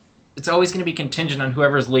really, it's always going to be contingent on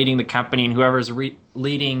whoever's leading the company and whoever's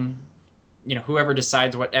leading, whoever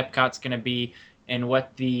decides what Epcot's going to be and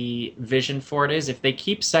what the vision for it is. If they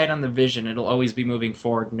keep sight on the vision, it'll always be moving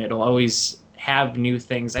forward and it'll always have new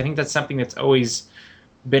things. I think that's something that's always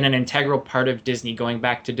been an integral part of Disney, going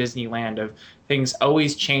back to Disneyland, of things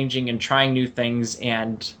always changing and trying new things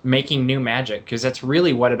and making new magic, because that's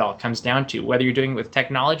really what it all comes down to. Whether you're doing it with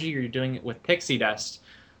technology or you're doing it with pixie dust,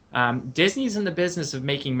 Disney's in the business of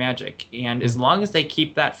making magic, and as long as they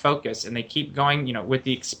keep that focus and they keep going, with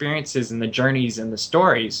the experiences and the journeys and the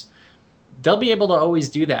stories, they'll be able to always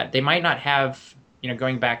do that. They might not have,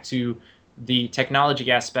 going back to the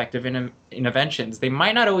technology aspect of innovations, they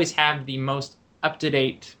might not always have the most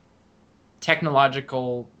up-to-date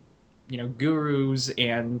technological, gurus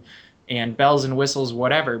and bells and whistles,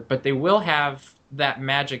 whatever, but they will have that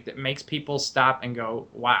magic that makes people stop and go,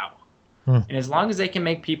 wow. And as long as they can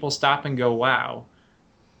make people stop and go, wow,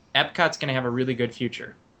 Epcot's going to have a really good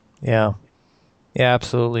future. Yeah. Yeah,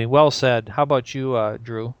 absolutely. Well said. How about you,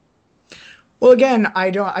 Drew? Well, again,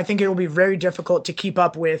 I think it will be very difficult to keep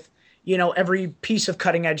up with, every piece of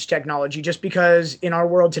cutting edge technology, just because in our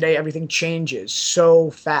world today, everything changes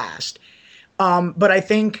so fast. But I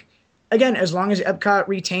think, again, as long as Epcot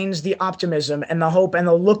retains the optimism and the hope and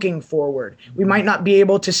the looking forward, we might not be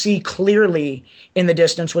able to see clearly in the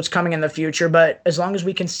distance what's coming in the future, but as long as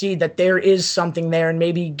we can see that there is something there and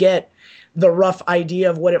maybe get the rough idea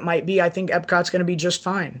of what it might be, I think Epcot's going to be just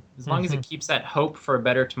fine. As long as it keeps that hope for a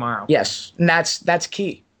better tomorrow. Yes, and that's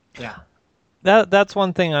key. Yeah. That's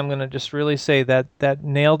one thing I'm going to just really say that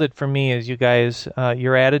nailed it for me is you guys,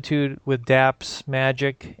 your attitude with DAPS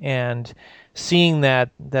Magic and seeing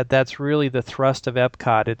that's really the thrust of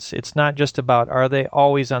Epcot. It's not just about are they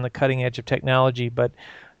always on the cutting edge of technology, but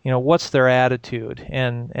what's their attitude,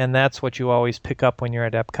 and that's what you always pick up when you're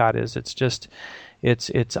at Epcot. Is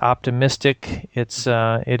it's optimistic,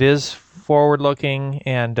 it is forward looking,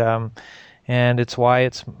 and it's why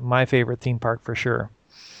it's my favorite theme park for sure.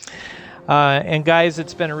 And guys,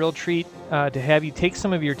 it's been a real treat to have you take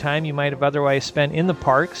some of your time you might have otherwise spent in the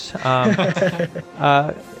parks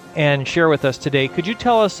and share with us today. Could you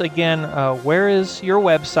tell us again where is your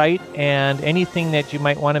website and anything that you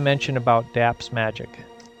might want to mention about DAPS Magic?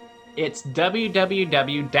 It's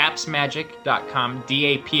www.dapsmagic.com,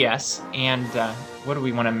 DAPS, and what do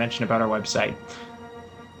we want to mention about our website?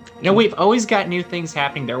 We've always got new things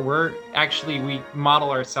happening there. We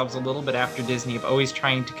model ourselves a little bit after Disney of always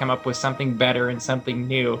trying to come up with something better and something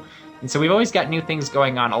new. And so we've always got new things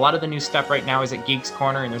going on. A lot of the new stuff right now is at Geeks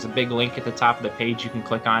Corner, and there's a big link at the top of the page you can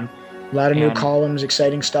click on. A lot of new columns,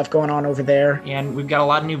 exciting stuff going on over there. And we've got a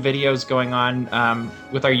lot of new videos going on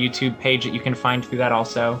with our YouTube page that you can find through that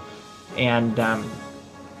also. And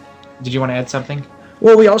did you want to add something?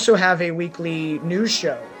 Well, we also have a weekly news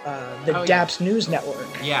show, the DAPS News Network.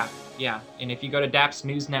 Yeah. And if you go to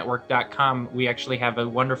dapsnewsnetwork.com, we actually have a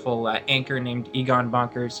wonderful anchor named Egon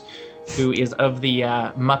Bonkers, who is of the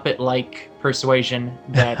Muppet-like persuasion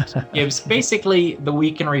that gives basically the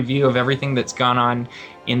week in review of everything that's gone on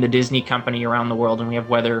in the Disney company around the world, and we have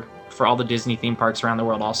weather for all the Disney theme parks around the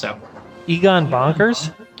world also. Egon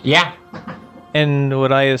Bonkers? Yeah. And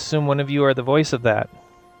would I assume one of you are the voice of that?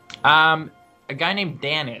 A guy named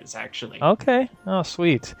Dan is, actually. Okay. Oh,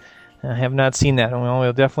 sweet. I have not seen that, and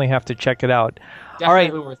we'll definitely have to check it out. Definitely all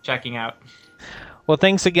right. Worth checking out. Well,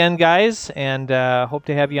 thanks again, guys, and hope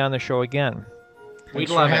to have you on the show again. Thanks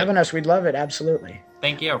for having us. We'd love it. Absolutely.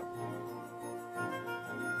 Thank you.